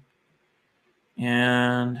in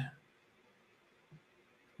and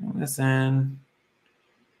bring this in.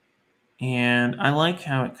 And I like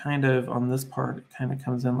how it kind of, on this part, it kind of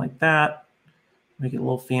comes in like that. Make it a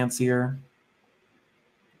little fancier,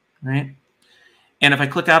 right? And if I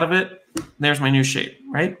click out of it, there's my new shape,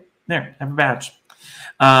 right? There, I have a badge.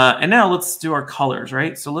 And now let's do our colors,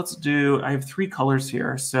 right? So I have 3 colors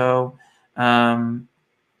here. So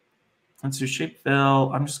let's do shape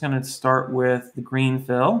fill. I'm just going to start with the green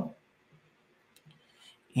fill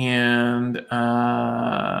and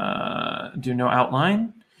do no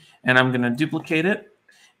outline. And I'm going to duplicate it.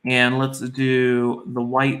 And let's do the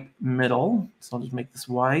white middle. So I'll just make this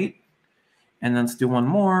white. And then let's do one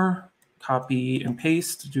more. Copy and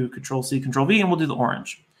paste. Do Control-C, Control-V, and we'll do the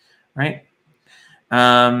orange, right?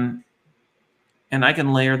 And I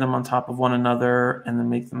can layer them on top of one another and then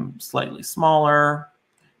make them slightly smaller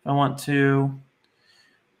if I want to.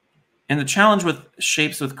 And the challenge with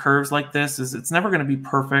shapes with curves like this is it's never going to be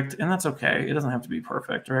perfect, and that's okay. It doesn't have to be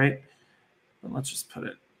perfect, right? But let's just put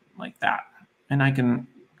it like that. And I can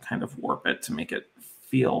kind of warp it to make it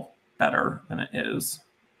feel better than it is.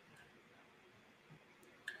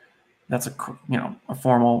 That's a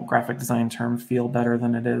formal graphic design term, feel better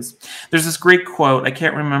than it is. There's this great quote. I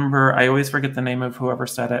can't remember. I always forget the name of whoever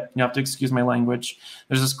said it. You have to excuse my language.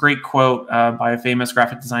 There's this great quote by a famous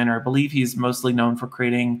graphic designer. I believe he's mostly known for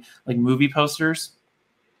creating like movie posters.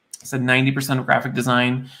 He said 90% of graphic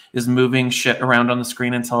design is moving shit around on the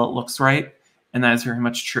screen until it looks right. And that is very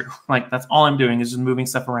much true. Like that's all I'm doing is just moving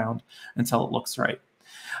stuff around until it looks right.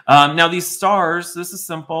 Now these stars, this is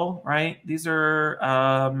simple, right? These are,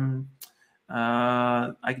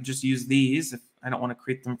 I can just use these if I don't want to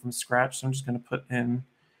create them from scratch. So I'm just going to put in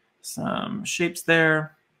some shapes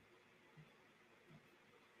there.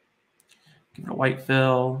 Give it a white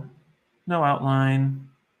fill, no outline.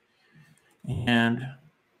 And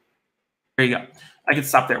there you go. I can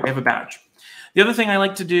stop there. We have a badge. The other thing I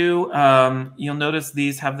like to do, you'll notice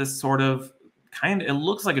these have this sort of it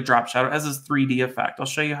looks like a drop shadow. It has this 3D effect. I'll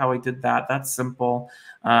show you how I did that. That's simple.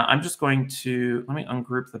 I'm just going to, let me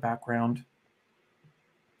ungroup the background.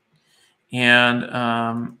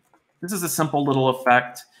 And this is a simple little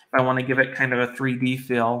effect. If I want to give it kind of a 3D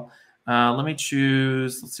feel, let me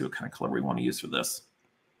choose, let's see what kind of color we want to use for this.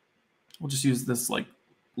 We'll just use this like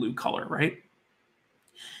blue color, right?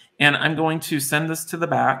 And I'm going to send this to the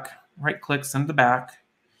back, right click, send to back.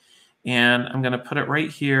 And I'm going to put it right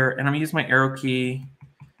here, and I'm going to use my arrow key,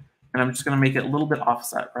 and I'm just going to make it a little bit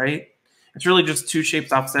offset, right? It's really just 2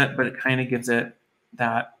 shapes offset, but it kind of gives it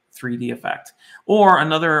that 3D effect. Or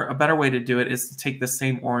a better way to do it is to take the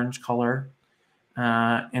same orange color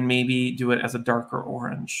and maybe do it as a darker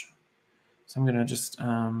orange. So I'm going to just,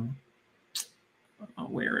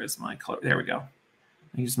 where is my color? There we go.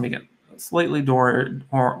 I just make it slightly darker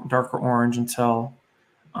orange until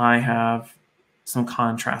I have some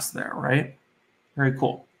contrast there, right? Very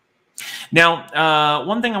cool. Now,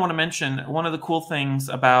 one thing I want to mention, one of the cool things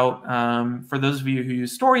about, for those of you who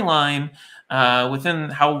use Storyline, within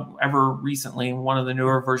however recently, one of the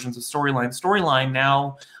newer versions of Storyline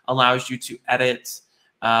now allows you to edit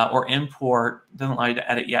or import, doesn't allow you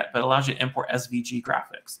to edit yet, but allows you to import SVG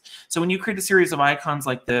graphics. So when you create a series of icons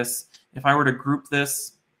like this, if I were to group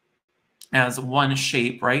this as one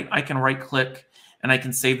shape, right, I can right click and I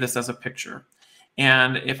can save this as a picture.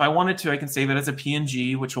 And if I wanted to, I can save it as a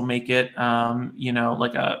PNG, which will make it, you know,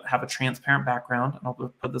 like have a transparent background. And I'll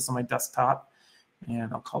put this on my desktop,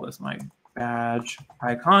 and I'll call this my badge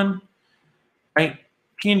icon. Right?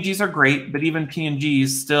 PNGs are great, but even PNGs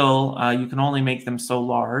still, you can only make them so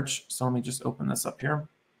large. So let me just open this up here.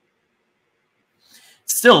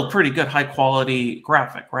 Still pretty good, high quality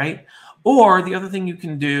graphic, right? Or the other thing you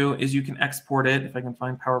can do is you can export it, if I can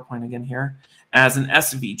find PowerPoint again here, as an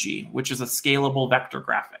SVG, which is a scalable vector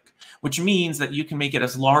graphic, which means that you can make it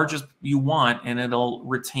as large as you want and it'll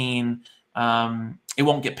retain, it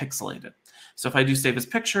won't get pixelated. So if I do save as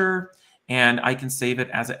picture and I can save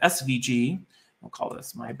it as a SVG, we'll call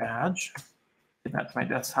this my badge, get that to my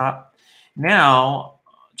desktop. Now,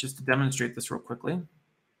 just to demonstrate this real quickly.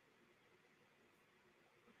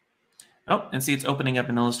 Oh, and see, it's opening up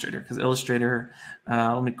in Illustrator because Illustrator,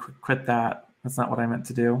 let me quit that. That's not what I meant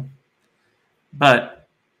to do. But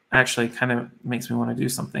actually kind of makes me want to do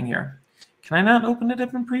something here. Can I not open it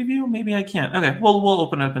up in preview? Maybe I can't. Okay, well, we'll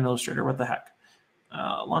open it up in Illustrator. What the heck?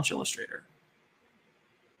 Launch Illustrator.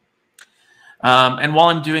 And while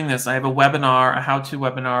I'm doing this, I have a webinar, a how-to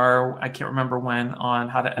webinar, I can't remember when, on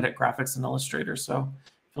how to edit graphics in Illustrator. So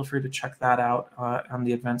feel free to check that out on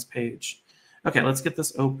the events page. Okay, let's get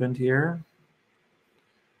this opened here.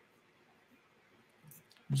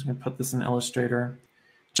 I'm just going to put this in Illustrator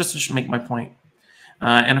just to make my point.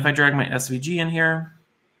 And if I drag my SVG in here,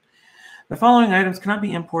 the following items cannot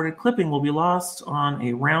be imported. Clipping will be lost on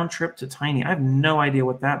a round trip to Tiny. I have no idea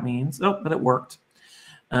what that means. Oh, but it worked.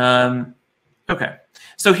 Okay,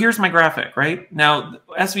 so here's my graphic, right? Now,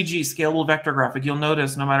 SVG, scalable vector graphic, you'll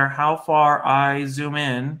notice no matter how far I zoom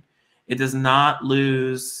in, it does not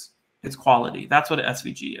lose its quality. That's what an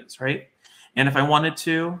SVG is, right? And if I wanted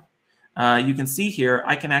to, you can see here,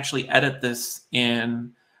 I can actually edit this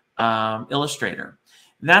in Illustrator.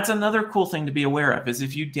 That's another cool thing to be aware of, is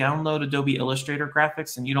if you download Adobe Illustrator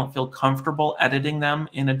graphics and you don't feel comfortable editing them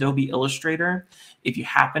in Adobe Illustrator, if you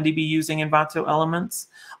happen to be using Envato Elements,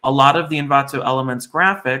 a lot of the Envato Elements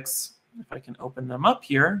graphics, if I can open them up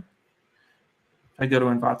here, if I go to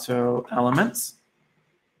Envato Elements,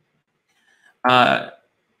 a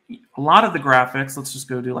lot of the graphics, let's just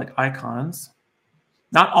go do like icons,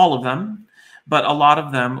 not all of them, but a lot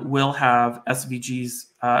of them will have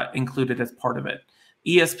SVGs included as part of it.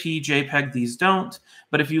 ESP, JPEG, these don't.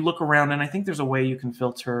 But if you look around, and I think there's a way you can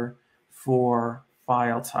filter for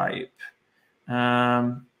file type.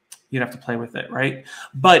 You'd have to play with it, right?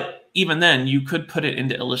 But even then, you could put it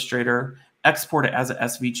into Illustrator, export it as a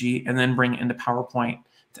SVG, and then bring it into PowerPoint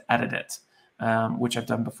to edit it, which I've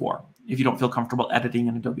done before, if you don't feel comfortable editing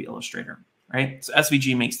in Adobe Illustrator, right? So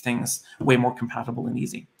SVG makes things way more compatible and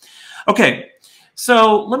easy. Okay.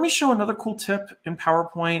 So let me show another cool tip in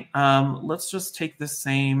PowerPoint. Let's just take this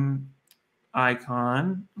same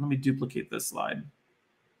icon. Let me duplicate this slide. I'm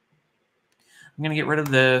going to get rid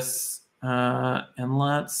of this, and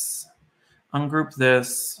let's ungroup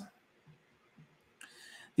this.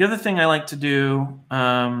 The other thing I like to do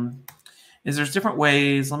is there's different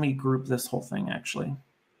ways. Let me group this whole thing, actually,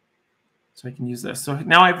 so I can use this. So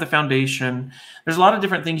now I have the foundation. There's a lot of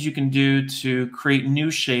different things you can do to create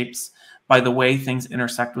new shapes by the way things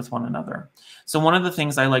intersect with one another. So one of the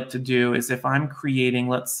things I like to do is if I'm creating,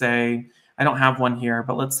 let's say, I don't have one here,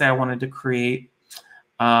 but let's say I wanted to create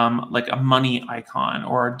like a money icon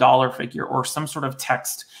or a dollar figure or some sort of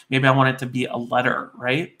text. Maybe I want it to be a letter,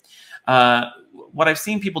 right? What I've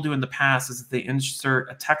seen people do in the past is they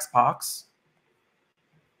insert a text box.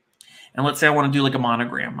 And let's say I want to do like a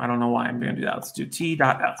monogram. I don't know why I'm going to do that. Let's do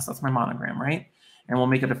T.S. That's my monogram, right? And we'll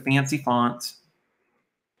make it a fancy font.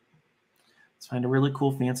 Let's find a really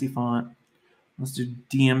cool fancy font. Let's do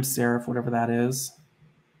DM serif, whatever that is.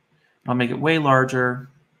 I'll make it way larger,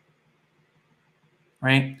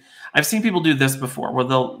 right? I've seen people do this before, where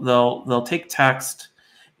they'll take text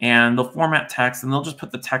and they'll format text and they'll just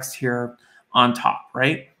put the text here on top,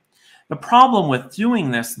 right? The problem with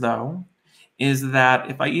doing this, though, is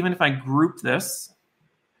that even if I group this,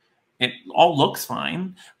 it all looks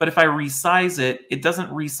fine. But if I resize it, it doesn't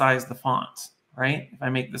resize the font, right? If I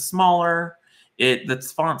make this smaller,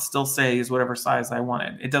 the font still stays whatever size I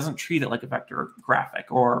wanted. It doesn't treat it like a vector graphic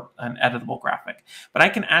or an editable graphic. But I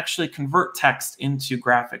can actually convert text into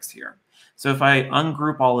graphics here. So if I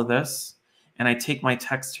ungroup all of this and I take my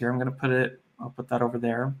text here, I'll put that over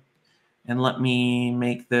there. And let me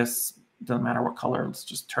make this, doesn't matter what color, let's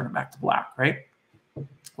just turn it back to black, right?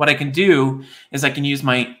 What I can do is I can use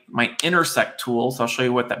my intersect tool, so I'll show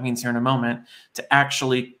you what that means here in a moment, to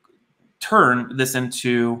actually turn this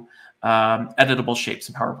into editable shapes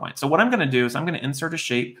in PowerPoint. So what I'm going to do is I'm going to insert a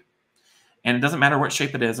shape, and it doesn't matter what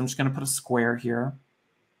shape it is. I'm just going to put a square here.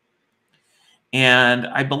 And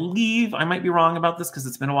I believe, I might be wrong about this because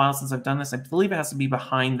it's been a while since I've done this. I believe it has to be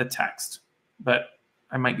behind the text, but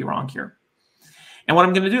I might be wrong here. And what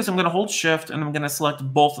I'm going to do is I'm going to hold Shift and I'm going to select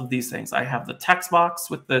both of these things. I have the text box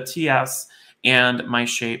with the TS and my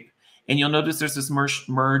shape. And you'll notice there's this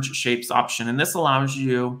merge shapes option. And this allows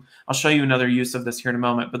you, I'll show you another use of this here in a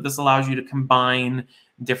moment, but this allows you to combine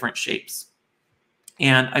different shapes.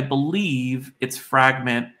 And I believe its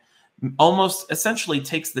fragment almost essentially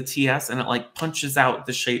takes the TS and it like punches out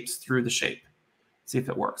the shapes through the shape. See if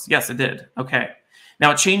it works. Yes, it did. Okay.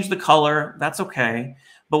 Now it changed the color. That's okay.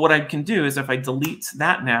 But what I can do is if I delete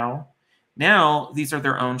that now these are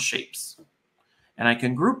their own shapes. And I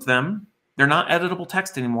can group them. They're not editable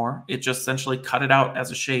text anymore. It just essentially cut it out as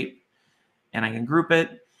a shape. And I can group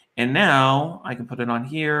it. And now I can put it on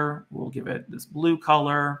here. We'll give it this blue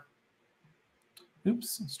color.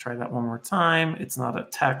 Oops, let's try that one more time. It's not a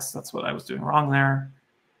text. That's what I was doing wrong there.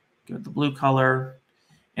 Give it the blue color.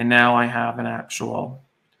 And now I have an actual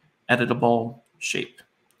editable shape.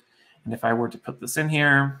 And if I were to put this in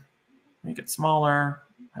here, make it smaller,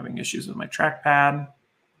 having issues with my trackpad.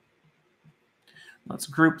 Let's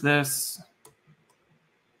group this.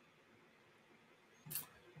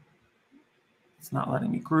 It's not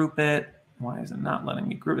letting me group it. Why is it not letting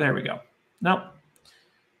me group? There we go. Nope.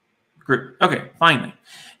 Group. Okay, finally.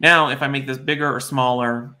 Now, if I make this bigger or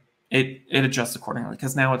smaller, it adjusts accordingly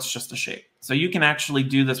because now it's just a shape. So you can actually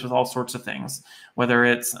do this with all sorts of things, whether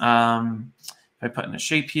it's if I put in a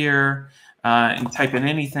shape here and type in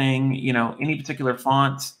anything, any particular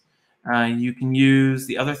font, you can use.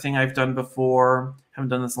 The other thing I've done before, haven't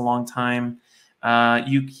done this in a long time,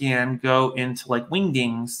 you can go into like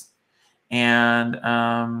Wingdings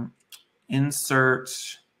and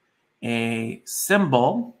insert a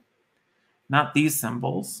symbol. Not these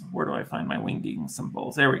symbols. Where do I find my Wingding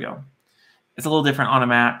symbols? There we go. It's a little different on a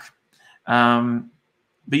Mac.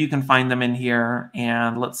 But you can find them in here.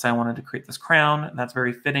 And let's say I wanted to create this crown. That's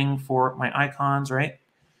very fitting for my icons, right?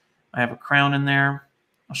 I have a crown in there.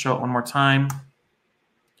 I'll show it one more time.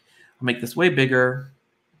 I'll make this way bigger.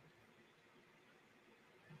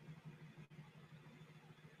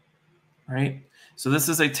 Right? So this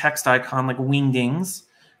is a text icon like Wingdings.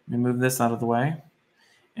 Let me move this out of the way.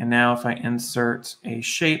 And now if I insert a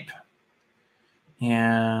shape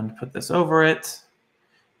and put this over it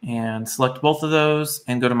and select both of those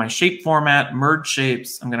and go to my shape format, merge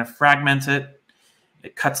shapes, I'm going to fragment it.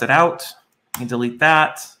 It cuts it out. I delete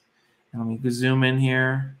that. And let me zoom in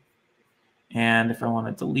here. And if I want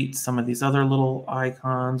to delete some of these other little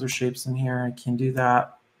icons or shapes in here, I can do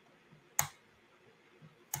that.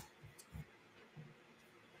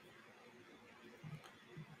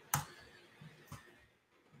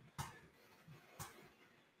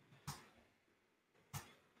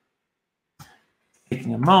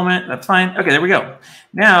 Taking a moment, that's fine. Okay, there we go.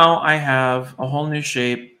 Now I have a whole new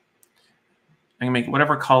shape. I can make it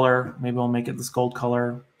whatever color. Maybe I'll make it this gold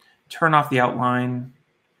color. Turn off the outline.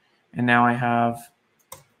 And now I have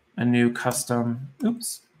a new custom,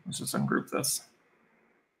 oops, let's just ungroup this.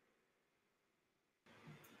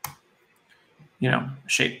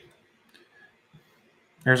 Shape.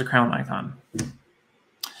 There's a crown icon.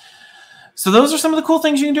 So those are some of the cool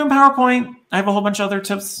things you can do in PowerPoint. I have a whole bunch of other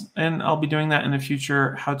tips, and I'll be doing that in a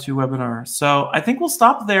future how-to webinar. So I think we'll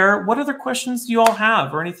stop there. What other questions do you all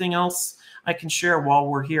have, or anything else I can share while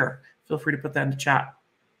we're here? Feel free to put that in the chat.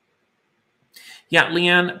 Yeah,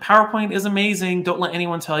 Leanne, PowerPoint is amazing. Don't let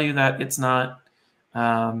anyone tell you that it's not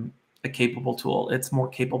a capable tool. It's more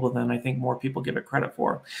capable than I think more people give it credit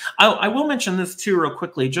for. I will mention this too real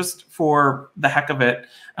quickly, just for the heck of it.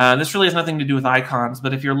 This really has nothing to do with icons,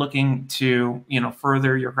 but if you're looking to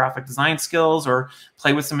further your graphic design skills or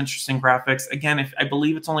play with some interesting graphics, again, I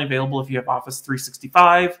believe it's only available if you have Office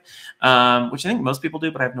 365, which I think most people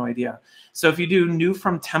do, but I have no idea. So if you do new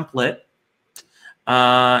from template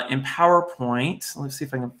in PowerPoint, let's see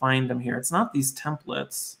if I can find them here. It's not these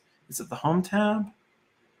templates. Is it the Home tab?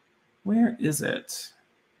 Where is it?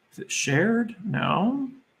 Is it shared? No.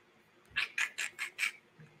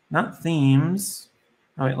 Not themes.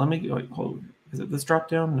 Oh, wait, let me go. Hold. Is it this drop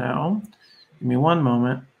down? No. Give me one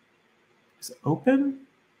moment. Is it open?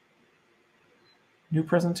 New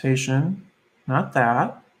presentation. Not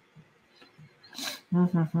that.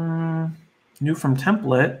 New from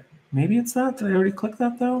template. Maybe it's that. Did I already click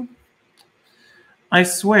that though? I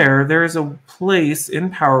swear there is a place in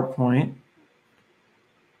PowerPoint.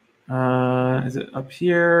 Is it up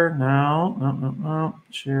here? No, no.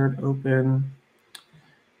 Shared, open.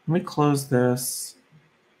 Let me close this.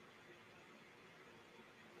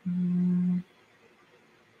 I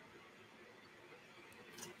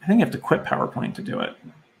think you have to quit PowerPoint to do it.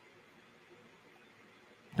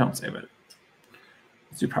 Don't save it.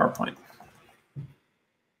 Let's do PowerPoint.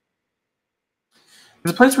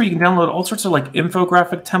 There's a place where you can download all sorts of like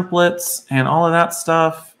infographic templates and all of that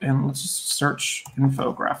stuff. And let's just search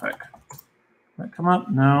infographic. Did that come up?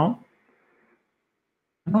 No.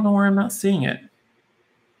 I don't know where I'm not seeing it.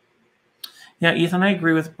 Yeah, Ethan, I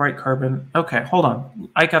agree with Bright Carbon. Okay, hold on.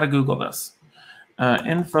 I got to Google this.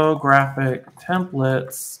 Infographic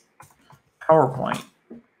templates, PowerPoint.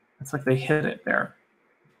 It's like they hid it there.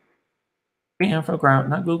 Infographic,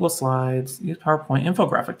 not Google Slides. Use PowerPoint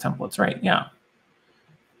infographic templates, right? Yeah.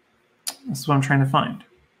 That's what I'm trying to find.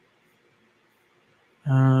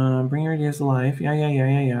 Bring your ideas to life. Yeah.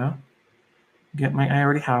 I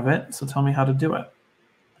already have it, so tell me how to do it.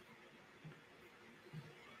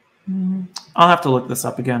 I'll have to look this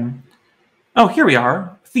up again. Oh, here we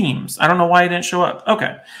are. Themes. I don't know why it didn't show up.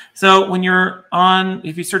 Okay. So when you're on,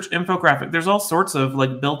 if you search infographic, there's all sorts of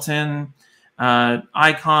like built-in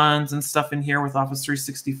icons and stuff in here with Office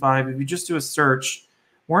 365. If you just do a search,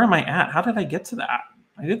 where am I at? How did I get to that?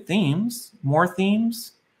 I did themes, more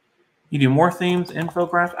themes. You do more themes,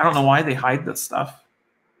 infographic. I don't know why they hide this stuff.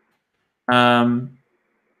 Like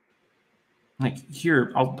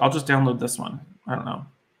here, I'll just download this one. I don't know.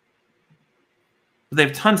 But they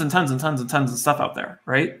have tons and tons and tons and tons of stuff out there,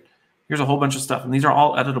 right? Here's a whole bunch of stuff, and these are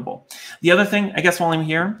all editable. The other thing, I guess while I'm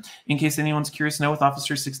here, in case anyone's curious to know with Office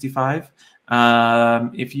 365,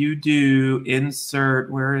 if you do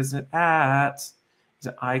insert, where is it at? Is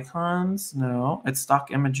it icons? No, it's stock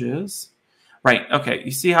images. Right, okay, you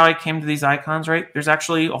see how I came to these icons, right? There's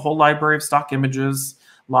actually a whole library of stock images.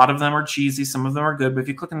 A lot of them are cheesy, some of them are good, but if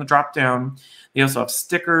you click on the drop down, they also have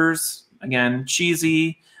stickers, again,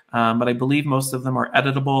 cheesy, but I believe most of them are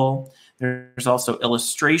editable. There's also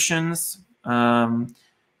illustrations that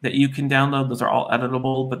you can download. Those are all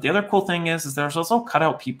editable, but the other cool thing is there's also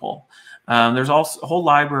cutout people. There's also a whole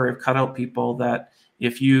library of cutout people that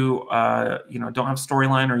if you don't have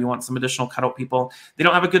storyline or you want some additional cutout people, they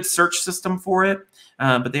don't have a good search system for it,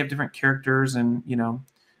 but they have different characters, and you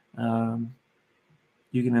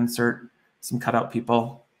can insert some cutout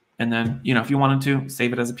people, and then if you wanted to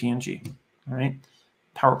save it as a PNG. All right,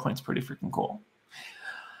 PowerPoint's pretty freaking cool.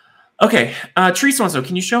 Okay, Teresa wants to know,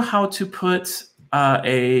 can you show how to put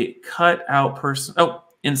a cutout person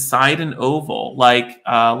inside an oval, like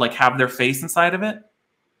have their face inside of it?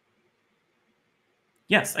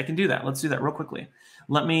 Yes, I can do that. Let's do that real quickly.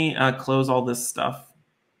 Let me close all this stuff.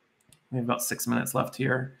 We have about 6 minutes left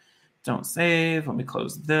here. Don't save. Let me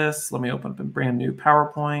close this. Let me open up a brand new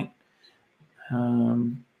PowerPoint.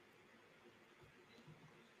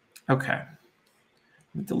 Okay.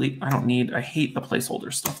 Delete. I hate the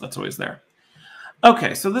placeholder stuff that's always there.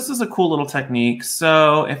 Okay, so this is a cool little technique.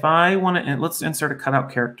 So if I want to, let's insert a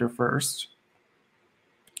cutout character first.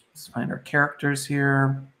 Let's find our characters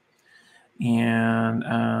here. And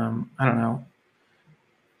I don't know.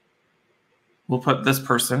 We'll put this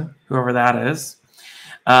person, whoever that is.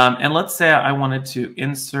 And let's say I wanted to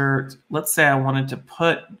insert, let's say I wanted to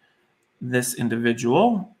put this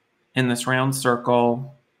individual in this round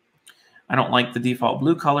circle. I don't like the default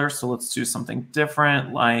blue color, so let's do something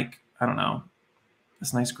different, like, I don't know,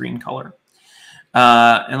 this nice green color.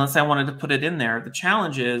 And let's say I wanted to put it in there. The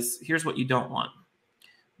challenge is, here's what you don't want.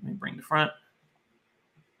 Let me bring the front.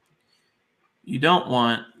 You don't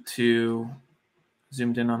want to,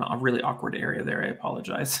 zoomed in on a really awkward area there. I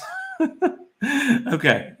apologize.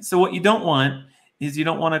 Okay, so what you don't want is you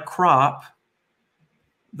don't want to crop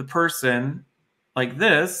the person like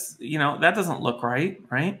this. You know, that doesn't look right,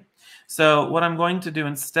 right? So what I'm going to do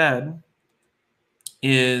instead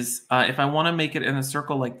is if I want to make it in a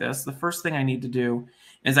circle like this, the first thing I need to do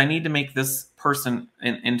is I need to make this person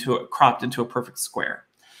cropped into a perfect square.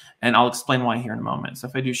 And I'll explain why here in a moment. So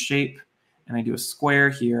if I do shape and I do a square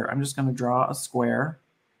here, I'm just going to draw a square.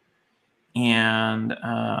 And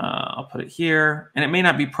I'll put it here. And it may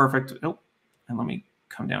not be perfect. Oh, and let me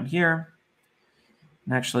come down here.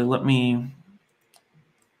 And actually, let me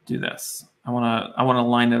do this. I want to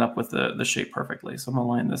line it up with the shape perfectly. So I'm going to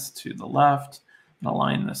line this to the left. I'm going to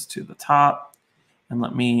line this to the top. And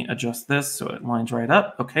let me adjust this so it lines right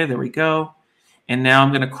up. Okay, there we go. And now I'm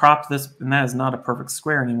going to crop this. And that is not a perfect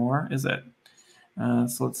square anymore, is it?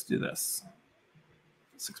 So let's do this.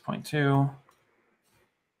 6.2.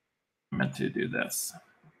 I meant to do this.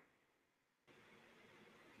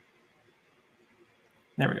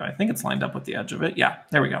 There we go. I think it's lined up with the edge of it. Yeah,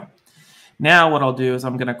 there we go. Now what I'll do is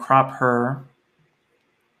I'm going to crop her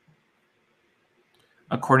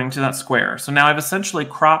according to that square. So now I've essentially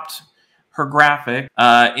cropped her graphic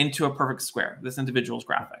into a perfect square, this individual's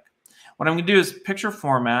graphic. What I'm going to do is picture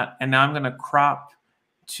format, and now I'm going to crop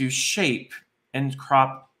to shape and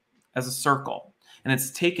crop as a circle. And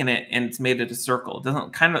it's taken it and it's made it a circle.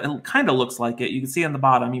 It kind of looks like it. You can see on the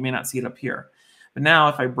bottom. You may not see it up here. But now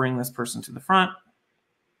if I bring this person to the front,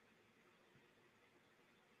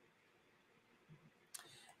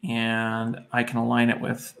 and I can align it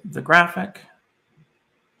with the graphic.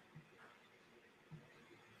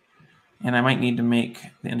 And I might need to make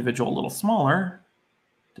the individual a little smaller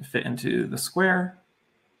to fit into the square.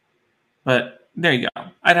 But there you go.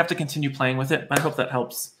 I'd have to continue playing with it. I hope that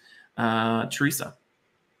helps Teresa.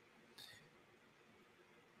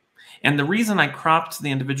 And the reason I cropped the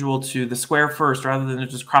individual to the square first rather than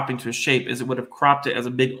just cropping to a shape is it would have cropped it as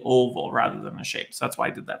a big oval rather than a shape. So that's why I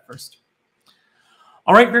did that first.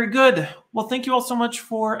 All right, very good. Well, thank you all so much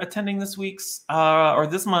for attending this week's or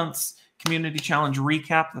this month's Community Challenge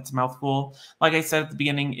recap. That's a mouthful. Like I said at the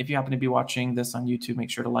beginning, if you happen to be watching this on YouTube,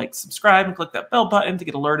 make sure to like, subscribe, and click that bell button to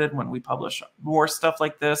get alerted when we publish more stuff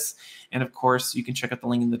like this. And of course, you can check out the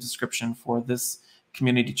link in the description for this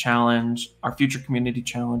community challenge, our future community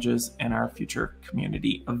challenges, and our future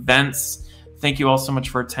community events. Thank you all so much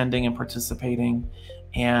for attending and participating,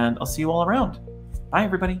 and I'll see you all around. Bye,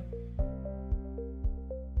 everybody.